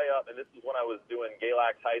driving way up, and this is when I was doing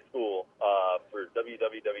Galax High School for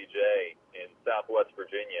WWWJ in Southwest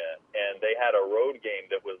Virginia, and they had a road game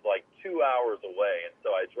that was like 2 hours away, and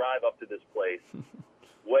so I drive up to this place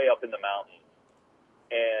way up in the mountains,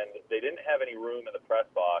 and they didn't have any room in the press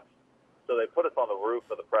box, so they put us on the roof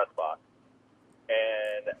of the press box,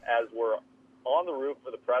 and as we're on the roof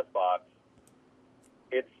of the press box,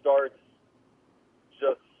 it starts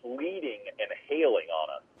just sleeting and hailing on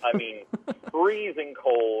us. I mean, freezing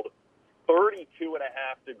cold, 32.5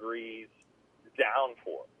 degrees,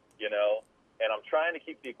 downpour, and I'm trying to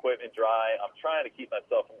keep the equipment dry. I'm trying to keep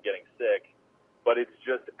myself from getting sick, but it's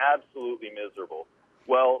just absolutely miserable.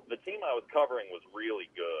 Well, the team I was covering was really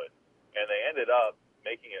good, and they ended up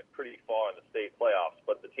making it pretty far in the state playoffs,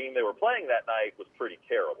 but the team they were playing that night was pretty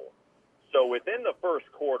terrible. So within the first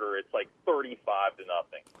quarter, it's like 35-0.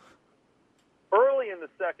 Early in the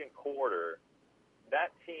second quarter,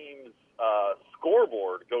 that team's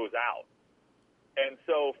scoreboard goes out. And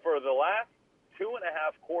so for the last 2.5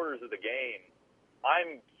 quarters of the game,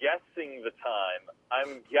 I'm guessing the time.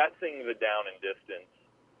 I'm guessing the down and distance.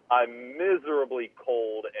 I'm miserably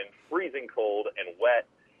cold and freezing cold and wet.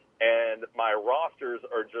 And my rosters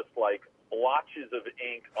are just like blotches of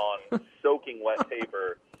ink on soaking wet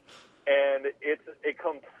paper. And it's a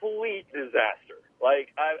complete disaster.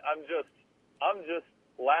 Like, I'm just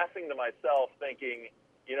laughing to myself thinking,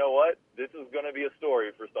 you know what? This is going to be a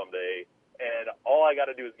story for someday, and all I got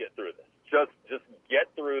to do is get through this. Just get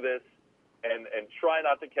through this and try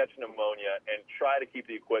not to catch pneumonia and try to keep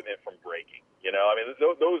the equipment from breaking. I mean,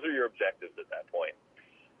 those are your objectives at that point.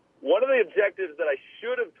 One of the objectives that I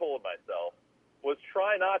should have told myself was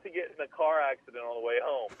try not to get in a car accident on the way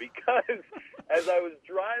home, because as I was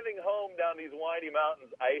driving home down these windy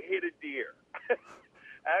mountains, I hit a deer.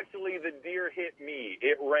 Actually, the deer hit me.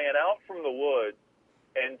 It ran out from the woods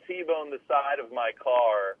and T-boned the side of my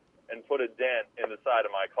car, and put a dent in the side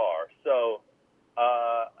of my car. So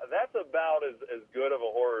that's about as good of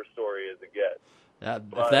a horror story as it gets.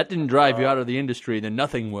 If that didn't drive you out of the industry, then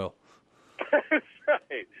nothing will. That's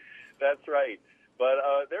right. That's right. But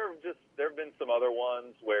there have been some other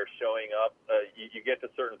ones where showing up, you get to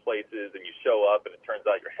certain places and you show up and it turns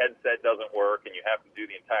out your headset doesn't work and you have to do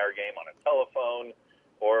the entire game on a telephone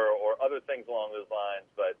or other things along those lines.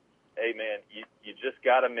 But hey, man, you just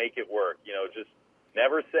got to make it work. You know, just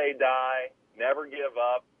never say die, never give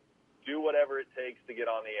up, do whatever it takes to get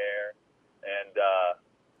on the air. And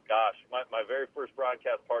gosh, my very first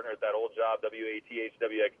broadcast partner at that old job, WATH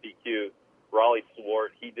WXDQ. Raleigh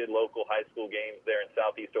Swart, he did local high school games there in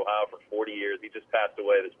Southeast Ohio for 40 years. He just passed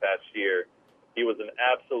away this past year. He was an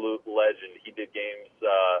absolute legend. He did games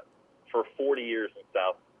for 40 years in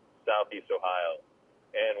Southeast Ohio.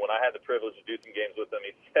 And when I had the privilege to do some games with him,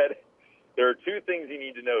 he said, there are two things you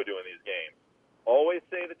need to know doing these games. Always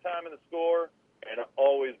say the time and the score, and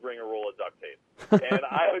always bring a roll of duct tape. And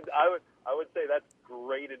I would say that's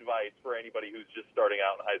great advice for anybody who's just starting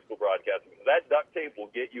out in high school broadcasting. That duct tape will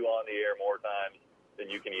get you on the air more times than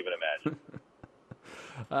you can even imagine.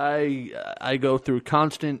 I go through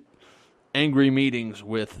constant angry meetings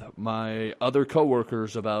with my other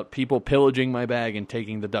coworkers about people pillaging my bag and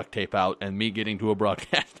taking the duct tape out and me getting to a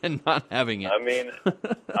broadcast and not having it. I mean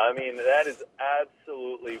that is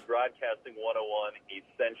absolutely broadcasting 101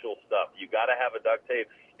 essential stuff. You got to have a duct tape,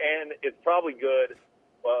 and it's probably good.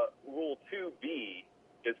 Rule 2B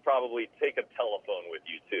is probably take a telephone with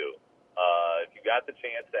you too. If you got the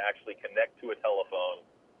chance to actually connect to a telephone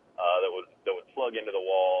that would plug into the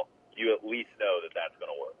wall, you at least know that that's going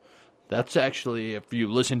to work. That's actually, if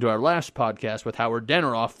you listen to our last podcast with Howard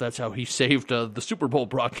Deneroff, that's how he saved the Super Bowl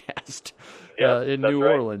broadcast in New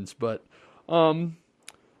Orleans. But,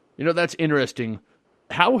 that's interesting.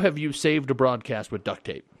 How have you saved a broadcast with duct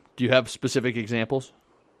tape? Do you have specific examples?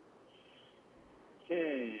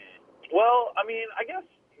 Well, I mean, I guess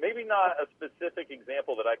maybe not a specific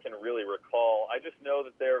example that I can really recall. I just know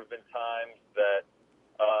that there have been times that,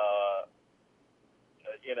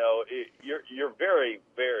 you're very,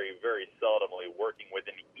 very, very seldomly working with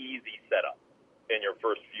an easy setup in your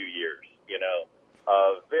first few years.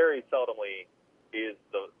 Very seldomly is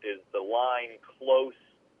the line close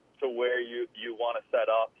to where you want to set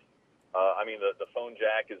up. The phone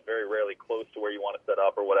jack is very rarely close to where you want to set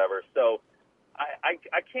up or whatever. So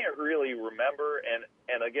I can't really remember.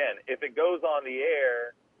 And again, if it goes on the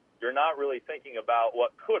air, you're not really thinking about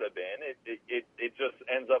what could have been. It just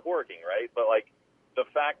ends up working, right? But like the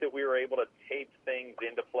fact that we were able to tape things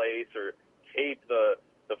into place or tape the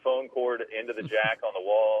phone cord into the jack on the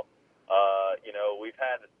wall,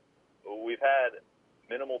 we've had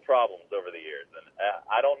minimal problems over the years. And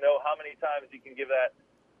I don't know how many times you can give that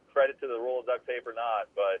credit to the roll of duct tape or not,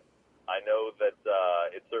 but I know that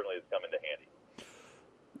it certainly has come into handy.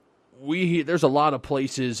 There's a lot of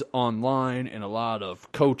places online and a lot of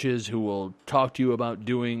coaches who will talk to you about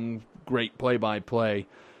doing great play-by-play.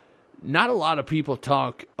 Not a lot of people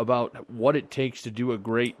talk about what it takes to do a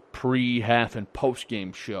great pre, half, and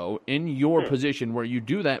post-game show. In your position where you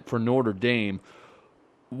do that for Notre Dame,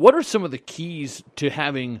 what are some of the keys to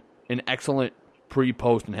having an excellent pre,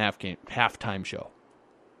 post, and halftime show?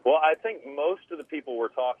 Well, I think most of the people we're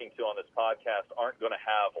talking to on this podcast aren't going to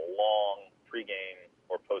have long pregame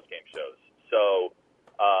or postgame shows. So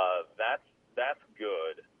that's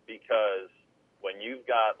good because when you've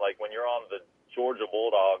got, like when you're on the Georgia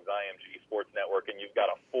Bulldogs IMG Sports Network and you've got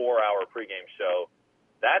a 4-hour pregame show,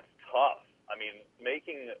 that's tough. I mean,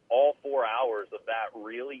 making all 4 hours of that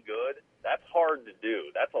really good, that's hard to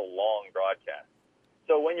do. That's a long broadcast.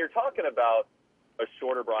 So when you're talking about a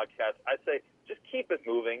shorter broadcast, I'd say just keep it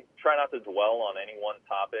moving. Try not to dwell on any one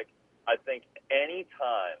topic. I think any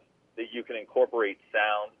time that you can incorporate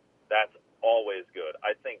sound, that's always good.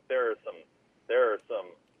 I think there are some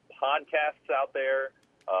podcasts out there,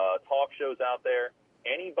 talk shows out there.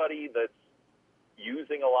 Anybody that's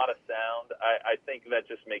using a lot of sound, I think that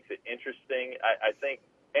just makes it interesting. I think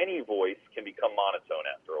any voice can become monotone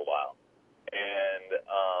after a while, and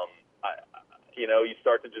you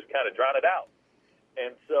start to just kind of drown it out.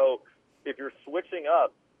 And so if you're switching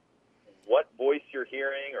up what voice you're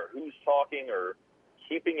hearing or who's talking or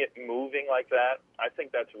keeping it moving like that, I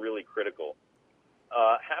think that's really critical.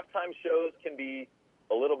 Halftime shows can be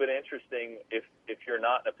a little bit interesting if you're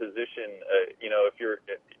not in a position, if you're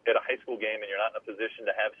at a high school game and you're not in a position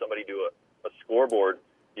to have somebody do a scoreboard,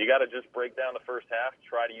 you got to just break down the first half,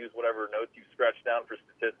 try to use whatever notes you scratched down for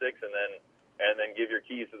statistics, and then give your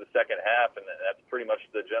keys to the second half, and that's pretty much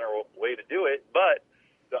the general way to do it. But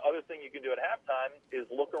the other thing you can do at halftime is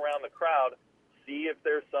look around the crowd, see if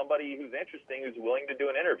there's somebody who's interesting who's willing to do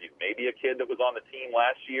an interview. Maybe a kid that was on the team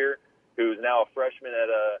last year who's now a freshman at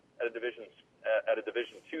a Division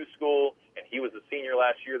II school, and he was a senior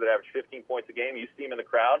last year that averaged 15 points a game. You see him in the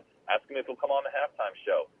crowd, ask him if he'll come on the halftime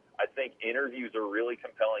show. I think interviews are really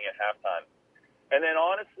compelling at halftime. And then,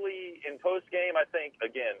 honestly, in post-game, I think,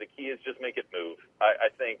 again, the key is just make it move.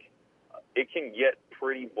 I think it can get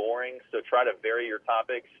pretty boring, so try to vary your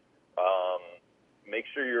topics. Make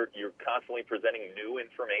sure you're constantly presenting new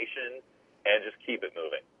information, and just keep it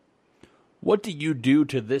moving. What do you do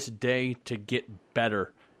to this day to get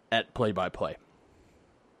better at play-by-play?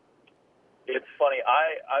 It's funny.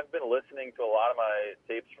 I've been listening to a lot of my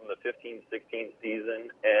tapes from the 15-16 season,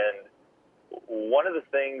 and one of the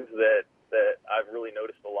things that I've really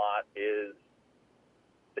noticed a lot is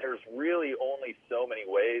there's really only so many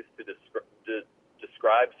ways to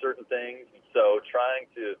describe certain things. So trying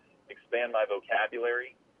to expand my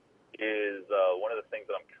vocabulary is one of the things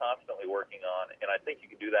that I'm constantly working on, and I think you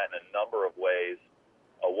can do that in a number of ways.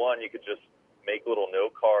 One, you could just make little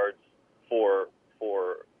note cards for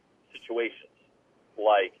situations,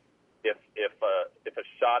 like if a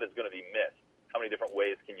shot is going to be missed, how many different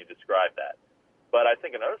ways can you describe that? But I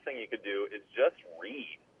think another thing you could do is just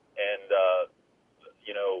read, and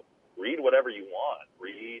read whatever you want.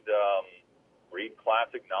 Read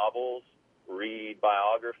classic novels, read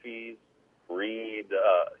biographies, read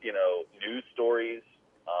news stories.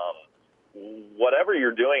 Whatever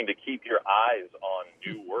you're doing to keep your eyes on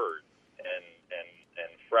new words and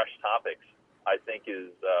fresh topics, I think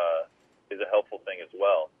is a helpful thing as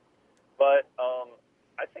well. But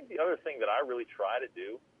I think the other thing that I really try to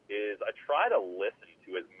do is I try to listen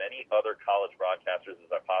to as many other college broadcasters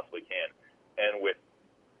as I possibly can. And with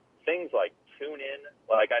things like TuneIn,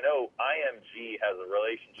 like I know IMG has a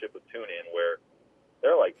relationship with TuneIn where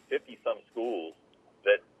there are like 50-some schools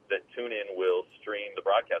that TuneIn will stream the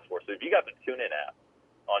broadcast for. So if you got the TuneIn app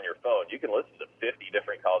on your phone, you can listen to 50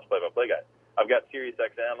 different college play-by-play guys. I've got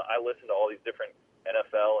SiriusXM. I listen to all these different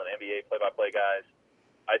NFL and NBA play-by-play guys.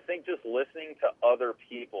 I think just listening to other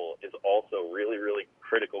people is also really, really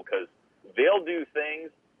critical because they'll do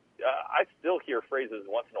things. I still hear phrases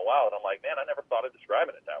once in a while, and I'm like, man, I never thought of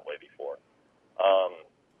describing it that way before.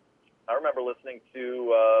 I remember listening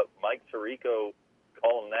to Mike Tirico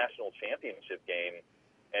call a national championship game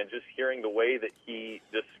and just hearing the way that he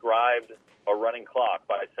described a running clock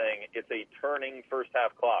by saying it's a turning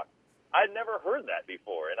first-half clock. I'd never heard that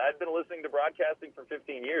before, and I'd been listening to broadcasting for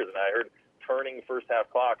 15 years, and I heard turning first-half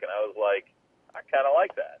clock, and I was like, I kind of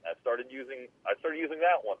like that. I started using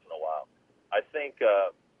that once in a while. I think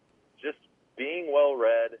just being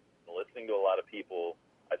well-read and listening to a lot of people,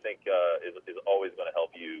 I think is always going to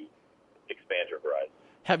help you expand your horizon.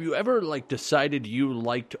 Have you ever decided you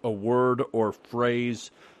liked a word or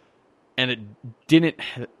phrase and it didn't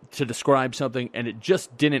to describe something and it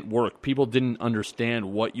just didn't work? People didn't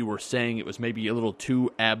understand what you were saying. It was maybe a little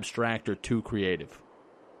too abstract or too creative.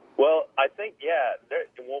 Well, I think,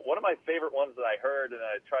 one of my favorite ones that I heard and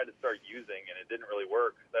I tried to start using and it didn't really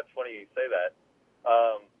work. That's funny you say that.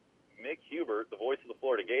 Mick Hubert, the voice of the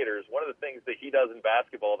Florida Gators, one of the things that he does in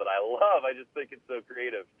basketball that I love, I just think it's so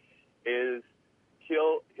creative, is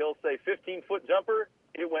he'll say 15-foot jumper,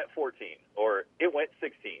 it went 14, or it went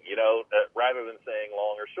 16, rather than saying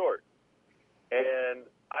long or short. And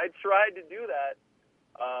I tried to do that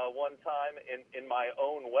one time in my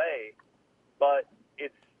own way, but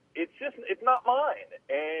it's not mine.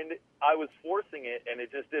 And I was forcing it, and it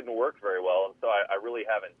just didn't work very well. And so I really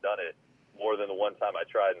haven't done it more than the one time I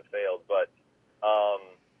tried and failed. But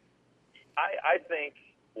I think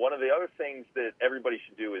one of the other things that everybody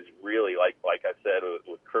should do is really, like I said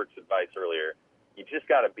with Kirk's advice earlier, you just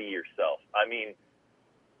got to be yourself. I mean,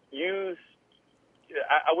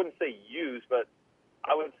 I wouldn't say use, but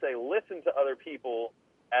I would say listen to other people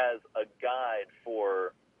as a guide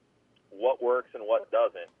for what works and what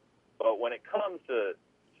doesn't. But when it comes to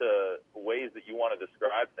ways that you want to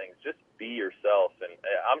describe things, just be yourself. And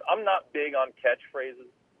I'm not big on catchphrases.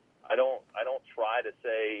 I don't try to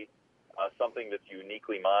say something that's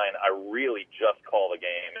uniquely mine. I really just call the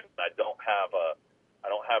game. I don't have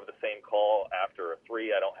the same call after a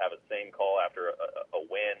 3. I don't have the same call after a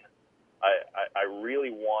win. I really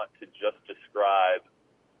want to just describe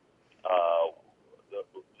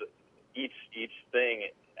each thing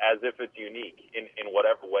as if it's unique in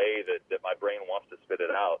whatever way that my brain wants to spit it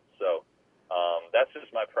out. So that's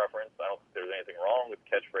just my preference. I don't think there's anything wrong with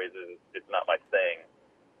catchphrases. It's not my thing.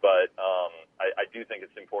 But I do think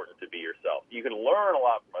it's important to be yourself. You can learn a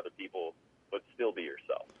lot from other people, but still be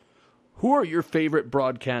yourself. Who are your favorite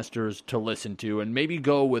broadcasters to listen to? And maybe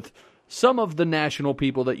go with some of the national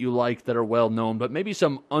people that you like that are well known, but maybe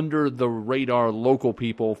some under the radar local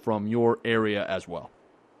people from your area as well.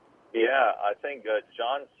 Yeah, I think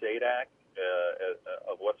John Sadak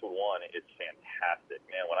of Westwood One is fantastic,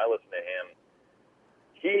 man. When I listen to him,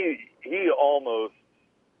 he almost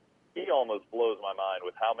blows my mind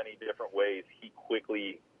with how many different ways he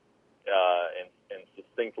quickly and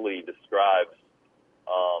succinctly describes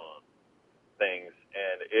things,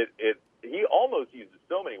 and he almost uses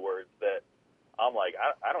so many words that I'm like,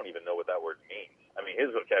 I don't even know what that word means. I mean,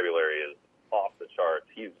 his vocabulary is off the charts.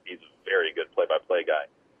 He's a very good play-by-play guy.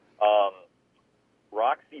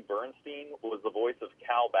 Roxy Bernstein was the voice of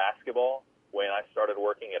Cal basketball when I started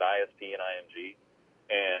working at ISP and IMG,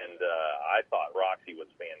 and I thought Roxy was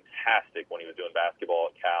fantastic when he was doing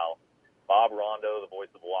basketball at Cal. Bob Rondo, the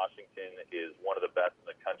voice of Washington, is one of the best in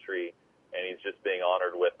the country, and he's just being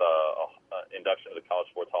honored with induction to the College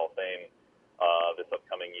Sports Hall of Fame this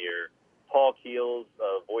upcoming year. Paul Keels,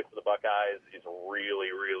 voice of the Buckeyes, is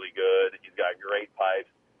really, really good. He's got great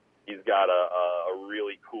pipes. He's got a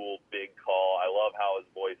really cool big call. I love how his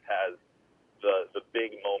voice has the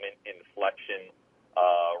big moment inflection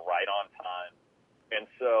right on time. And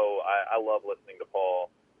so I love listening to Paul.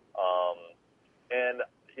 And,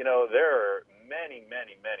 you know, there are many,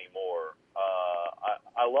 many, many more.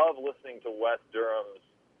 I love listening to Wes Durham's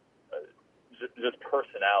just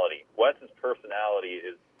personality. Wes's personality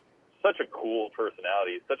is such a cool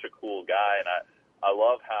personality. He's such a cool guy. And I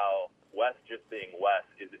love how Wes just being Wes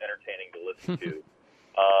is entertaining to listen to.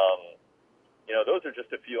 You know, those are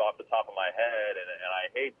just a few off the top of my head, and I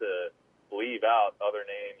hate to leave out other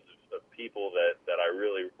names of people that I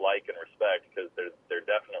really like and respect because they're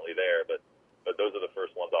definitely there, but those are the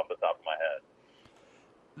first ones off the top of my head.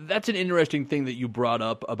 That's an interesting thing that you brought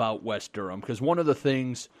up about Wes Durham, because one of the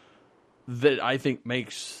things that I think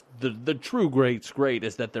makes the true greats great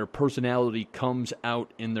is that their personality comes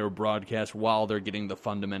out in their broadcast while they're getting the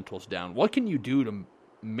fundamentals down. What can you do to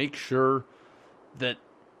make sure that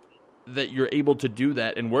you're able to do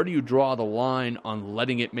that, and where do you draw the line on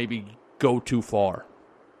letting it maybe go too far?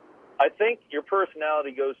 I think your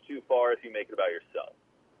personality goes too far if you make it about yourself.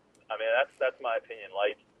 I mean, that's my opinion.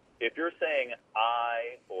 Like, if you're saying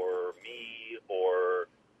I or me or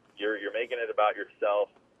you're making it about yourself,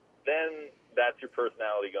 then that's your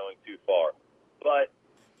personality going too far. But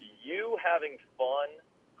you having fun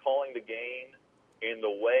calling the game in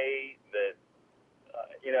the way that,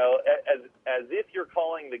 you know, as if you're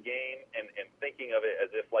calling the game and thinking of it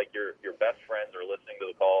as if like your best friends are listening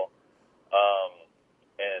to the call,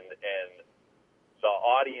 and the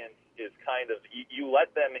audience is kind of, you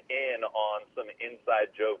let them in on some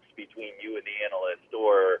inside jokes between you and the analyst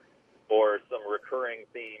or some recurring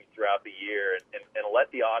themes throughout the year and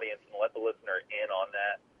let the audience and let the listener in on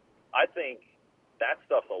that. I think that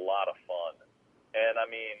stuff's a lot of fun. And I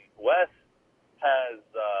mean, Wes has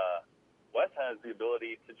the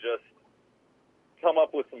ability to just come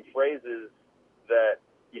up with some phrases that,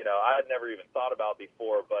 you know, I had never even thought about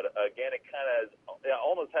before. But again, it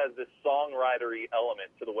almost has this songwritery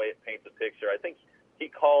element to the way it paints a picture. I think he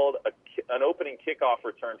called an opening kickoff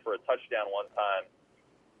return for a touchdown one time.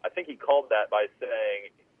 I think he called that by saying,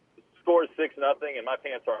 "Score 6-0 and my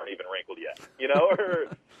pants aren't even wrinkled yet," you know, or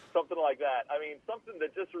something like that. I mean, something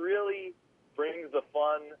that just really brings the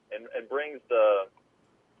fun and brings the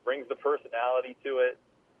personality to it.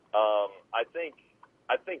 I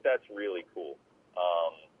think that's really cool.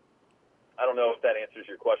 I don't know if that answers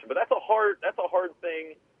your question, but that's a hard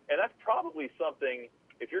thing, and that's probably something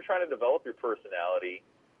if you're trying to develop your personality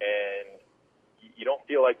and you don't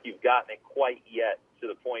feel like you've gotten it quite yet to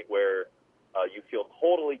the point where you feel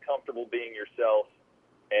totally comfortable being yourself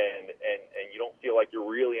and you don't feel like you're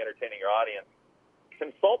really entertaining your audience.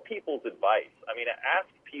 Consult people's advice. I mean, ask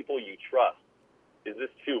people you trust. Is this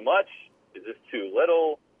too much? Is this too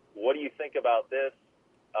little? What do you think about this?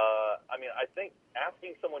 I mean, I think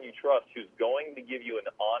asking someone you trust who's going to give you an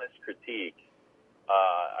honest critique,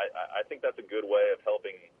 I think that's a good way of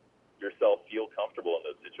helping yourself feel comfortable in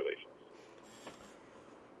those situations.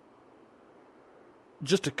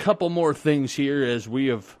 Just a couple more things here, as we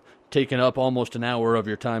have taken up almost an hour of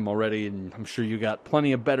your time already, and I'm sure you got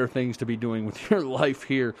plenty of better things to be doing with your life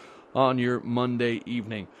here on your Monday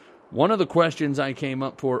evening. One of the questions I came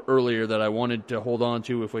up for earlier that I wanted to hold on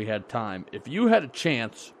to if we had time, if you had a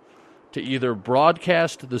chance to either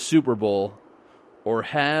broadcast the Super Bowl or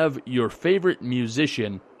have your favorite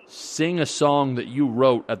musician sing a song that you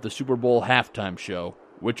wrote at the Super Bowl halftime show,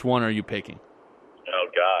 which one are you picking? Oh,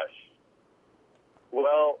 gosh.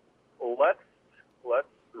 Well, let's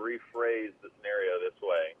rephrase the scenario this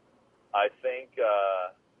way. I think,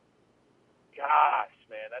 gosh,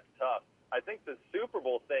 man, that's tough. I think the Super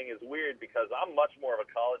Bowl thing is weird because I'm much more of a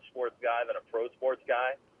college sports guy than a pro sports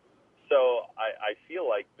guy. So I feel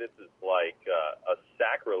like this is like a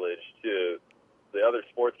sacrilege to the other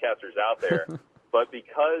sportscasters out there. But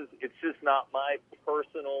because it's just not my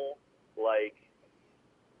personal,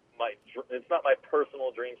 it's not my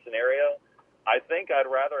personal dream scenario, I think I'd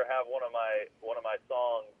rather have one of my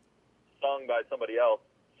songs sung by somebody else,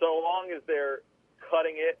 so long as they're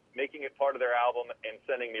cutting it, making it part of their album, and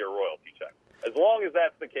sending me a royalty check. As long as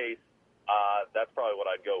that's the case, that's probably what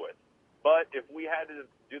I'd go with. But if we had to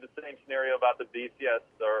do the same scenario about the BCS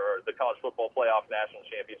or the College Football Playoff National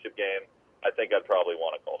Championship game, I think I'd probably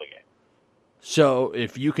want to call the game. So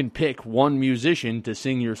if you can pick one musician to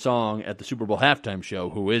sing your song at the Super Bowl halftime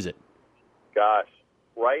show, who is it? Gosh,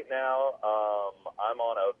 right now I'm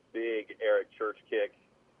on a big Eric Church kick.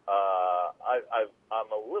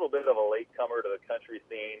 I'm a little bit of a latecomer to the country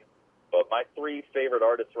scene, but my three favorite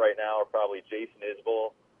artists right now are probably Jason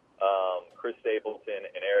Isbell, Chris Stapleton,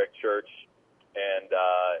 and Eric Church. And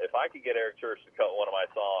if I could get Eric Church to cut one of my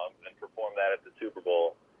songs and perform that at the Super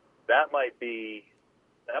Bowl, that might be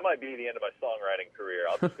the end of my songwriting career.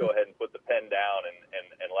 I'll just go ahead and put the pen down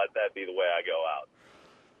and let that be the way I go out.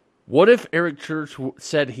 What if Eric Church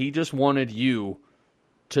said he just wanted you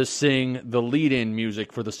to sing the lead-in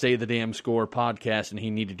music for the Say the Damn Score podcast, and he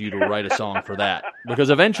needed you to write a song for that? Because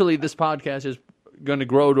eventually this podcast is going to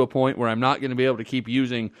grow to a point where I'm not going to be able to keep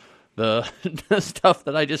using the stuff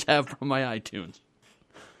that I just have from my iTunes.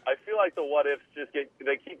 I feel like the what ifs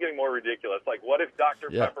they keep getting more ridiculous. Like, what if Dr.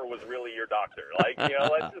 Pepper was really your doctor? Like,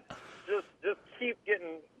 let's just keep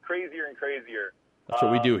getting crazier and crazier. That's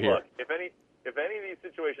what we do here. Look, if any of these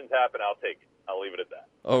situations happen, I'll take it. I'll leave it at that.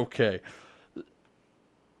 Okay.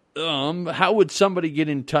 How would somebody get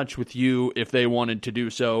in touch with you if they wanted to do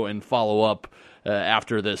so and follow up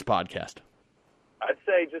after this podcast? I'd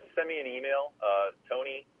say just send me an email,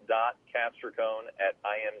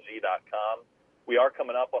 tony.castricone@img.com. We are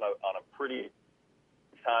coming up on a pretty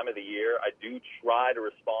time of the year. I do try to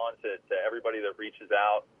respond to everybody that reaches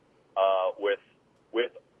out with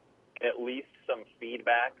at least some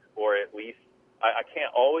feedback, or at least I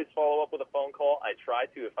can't always follow up with a phone call. I try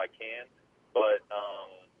to if I can, but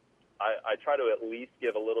I try to at least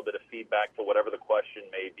give a little bit of feedback to whatever the question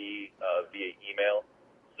may be via email.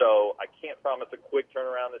 So I can't promise a quick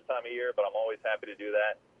turnaround this time of year, but I'm always happy to do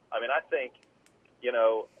that. I mean, I think,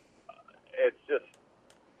 it's just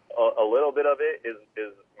a little bit of it is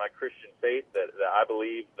my Christian faith that I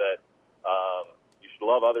believe that you should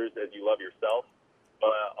love others as you love yourself.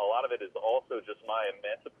 But a lot of it is also just my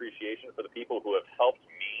immense appreciation for the people who have helped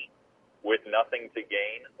me with nothing to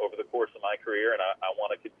gain over the course of my career, and I want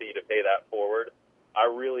to continue to pay that forward. I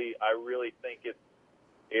really think it's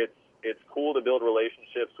cool to build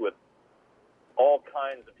relationships with all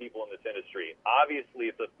kinds of people in this industry. Obviously,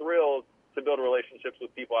 it's a thrill to build relationships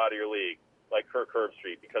with people out of your league, like Kirk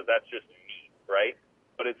Herbstreit, because that's just me, right?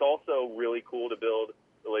 But it's also really cool to build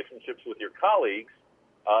relationships with your colleagues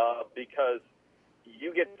because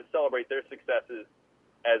you get to celebrate their successes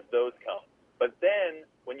as those come. But then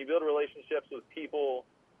when you build relationships with people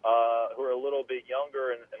who are a little bit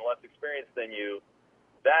younger and less experienced than you,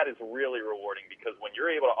 that is really rewarding, because when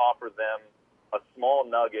you're able to offer them a small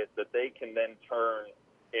nugget that they can then turn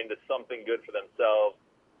into something good for themselves,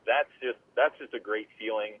 that's just a great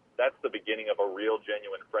feeling. That's the beginning of a real,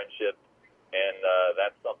 genuine friendship, and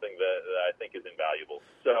that's something that I think is invaluable.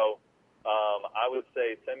 So I would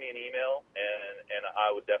say send me an email, and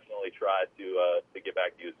I would definitely try to get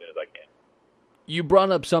back to you as soon as I can. You brought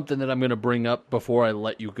up something that I'm going to bring up before I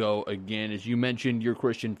let you go again, is you mentioned your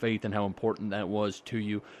Christian faith and how important that was to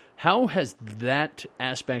you. How has that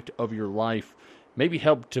aspect of your life maybe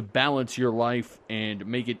helped to balance your life and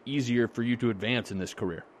make it easier for you to advance in this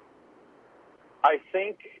career? I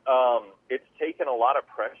think it's taken a lot of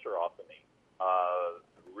pressure off of me.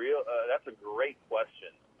 That's a great question.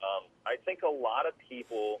 I think a lot of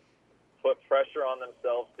people put pressure on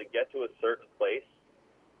themselves to get to a certain place.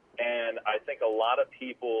 And I think a lot of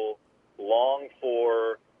people long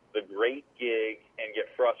for the great gig and get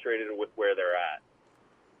frustrated with where they're at.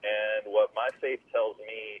 And what my faith tells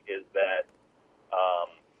me is that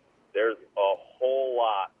there's a whole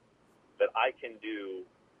lot that I can do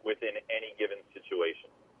within any given situation.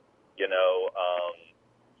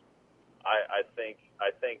 I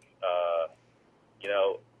think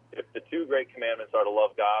if the two great commandments are to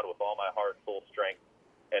love God with all my heart, soul, strength,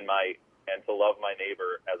 and to love my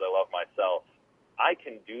neighbor as I love myself, I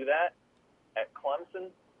can do that at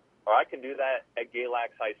Clemson, or I can do that at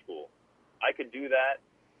Galax High School. I could do that,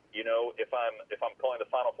 if I'm calling the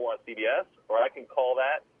Final Four on CBS, or I can call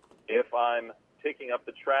that if I'm picking up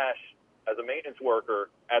the trash as a maintenance worker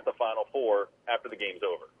at the Final Four after the game's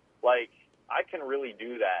over. Like, I can really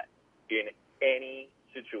do that in any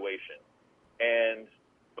situation. And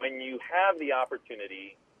when you have the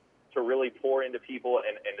opportunity to really pour into people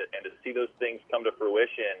and to see those things come to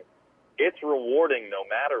fruition, it's rewarding no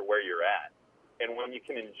matter where you're at. And when you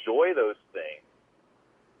can enjoy those things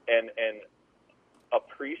and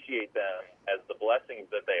appreciate them as the blessings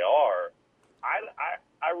that they are,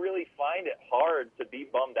 I really find it hard to be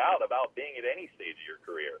bummed out about being at any stage of your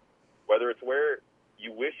career, whether it's where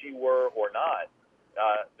you wish you were or not.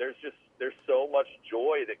 There's so much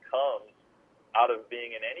joy that comes out of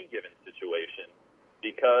being in any given situation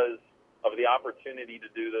because of the opportunity to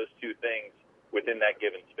do those two things within that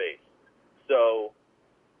given space. So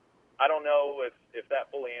I don't know if that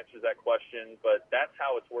fully answers that question, but that's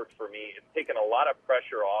how it's worked for me. It's taken a lot of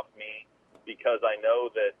pressure off me because I know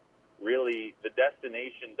that really the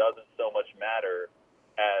destination doesn't so much matter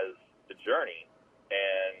as the journey.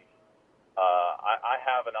 And I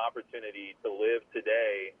have an opportunity to live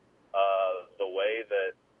today the way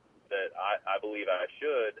that I believe I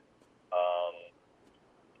should,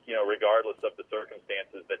 regardless of the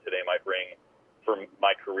circumstances that today might bring for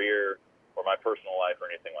my career or my personal life or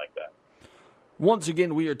anything like that. Once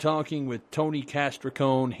again, we are talking with Tony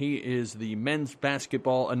Castricone. He is the men's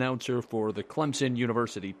basketball announcer for the Clemson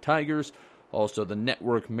University Tigers, also the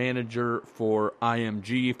network manager for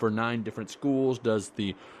IMG for 9 different schools, does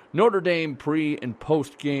the Notre Dame pre- and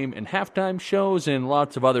post-game and halftime shows, and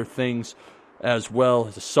lots of other things as well.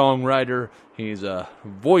 He's a songwriter, he's a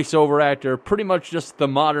voiceover actor, pretty much just the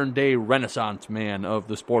modern-day Renaissance man of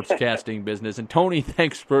the sportscasting business. And Tony,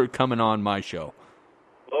 thanks for coming on my show.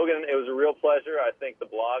 Logan, it was a real pleasure. I think the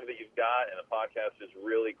blog that you've got and the podcast is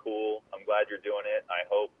really cool. I'm glad you're doing it. I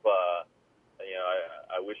hope,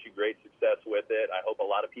 I wish you great success with it. I hope a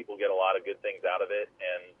lot of people get a lot of good things out of it.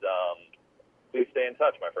 And please stay in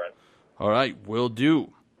touch, my friend. All right, will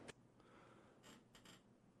do.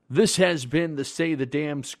 This has been the Say the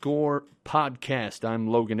Damn Score podcast. I'm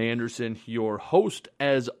Logan Anderson, your host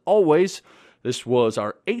as always. This was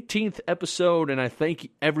our 18th episode, and I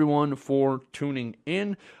thank everyone for tuning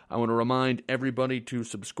in. I want to remind everybody to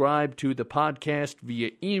subscribe to the podcast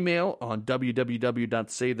via email on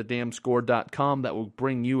www.saythedamnscore.com. That will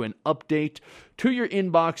bring you an update to your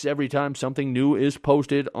inbox every time something new is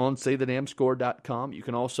posted on saythedamnscore.com. You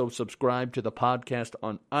can also subscribe to the podcast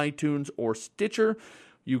on iTunes or Stitcher.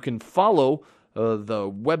 You can follow the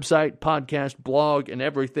website, podcast, blog, and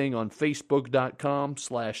everything on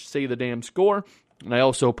Facebook.com/SayTheDamnScore. And I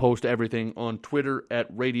also post everything on Twitter at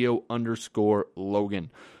radio_Logan.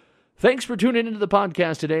 Thanks for tuning into the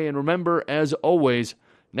podcast today. And remember, as always,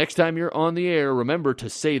 next time you're on the air, remember to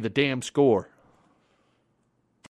say the damn score.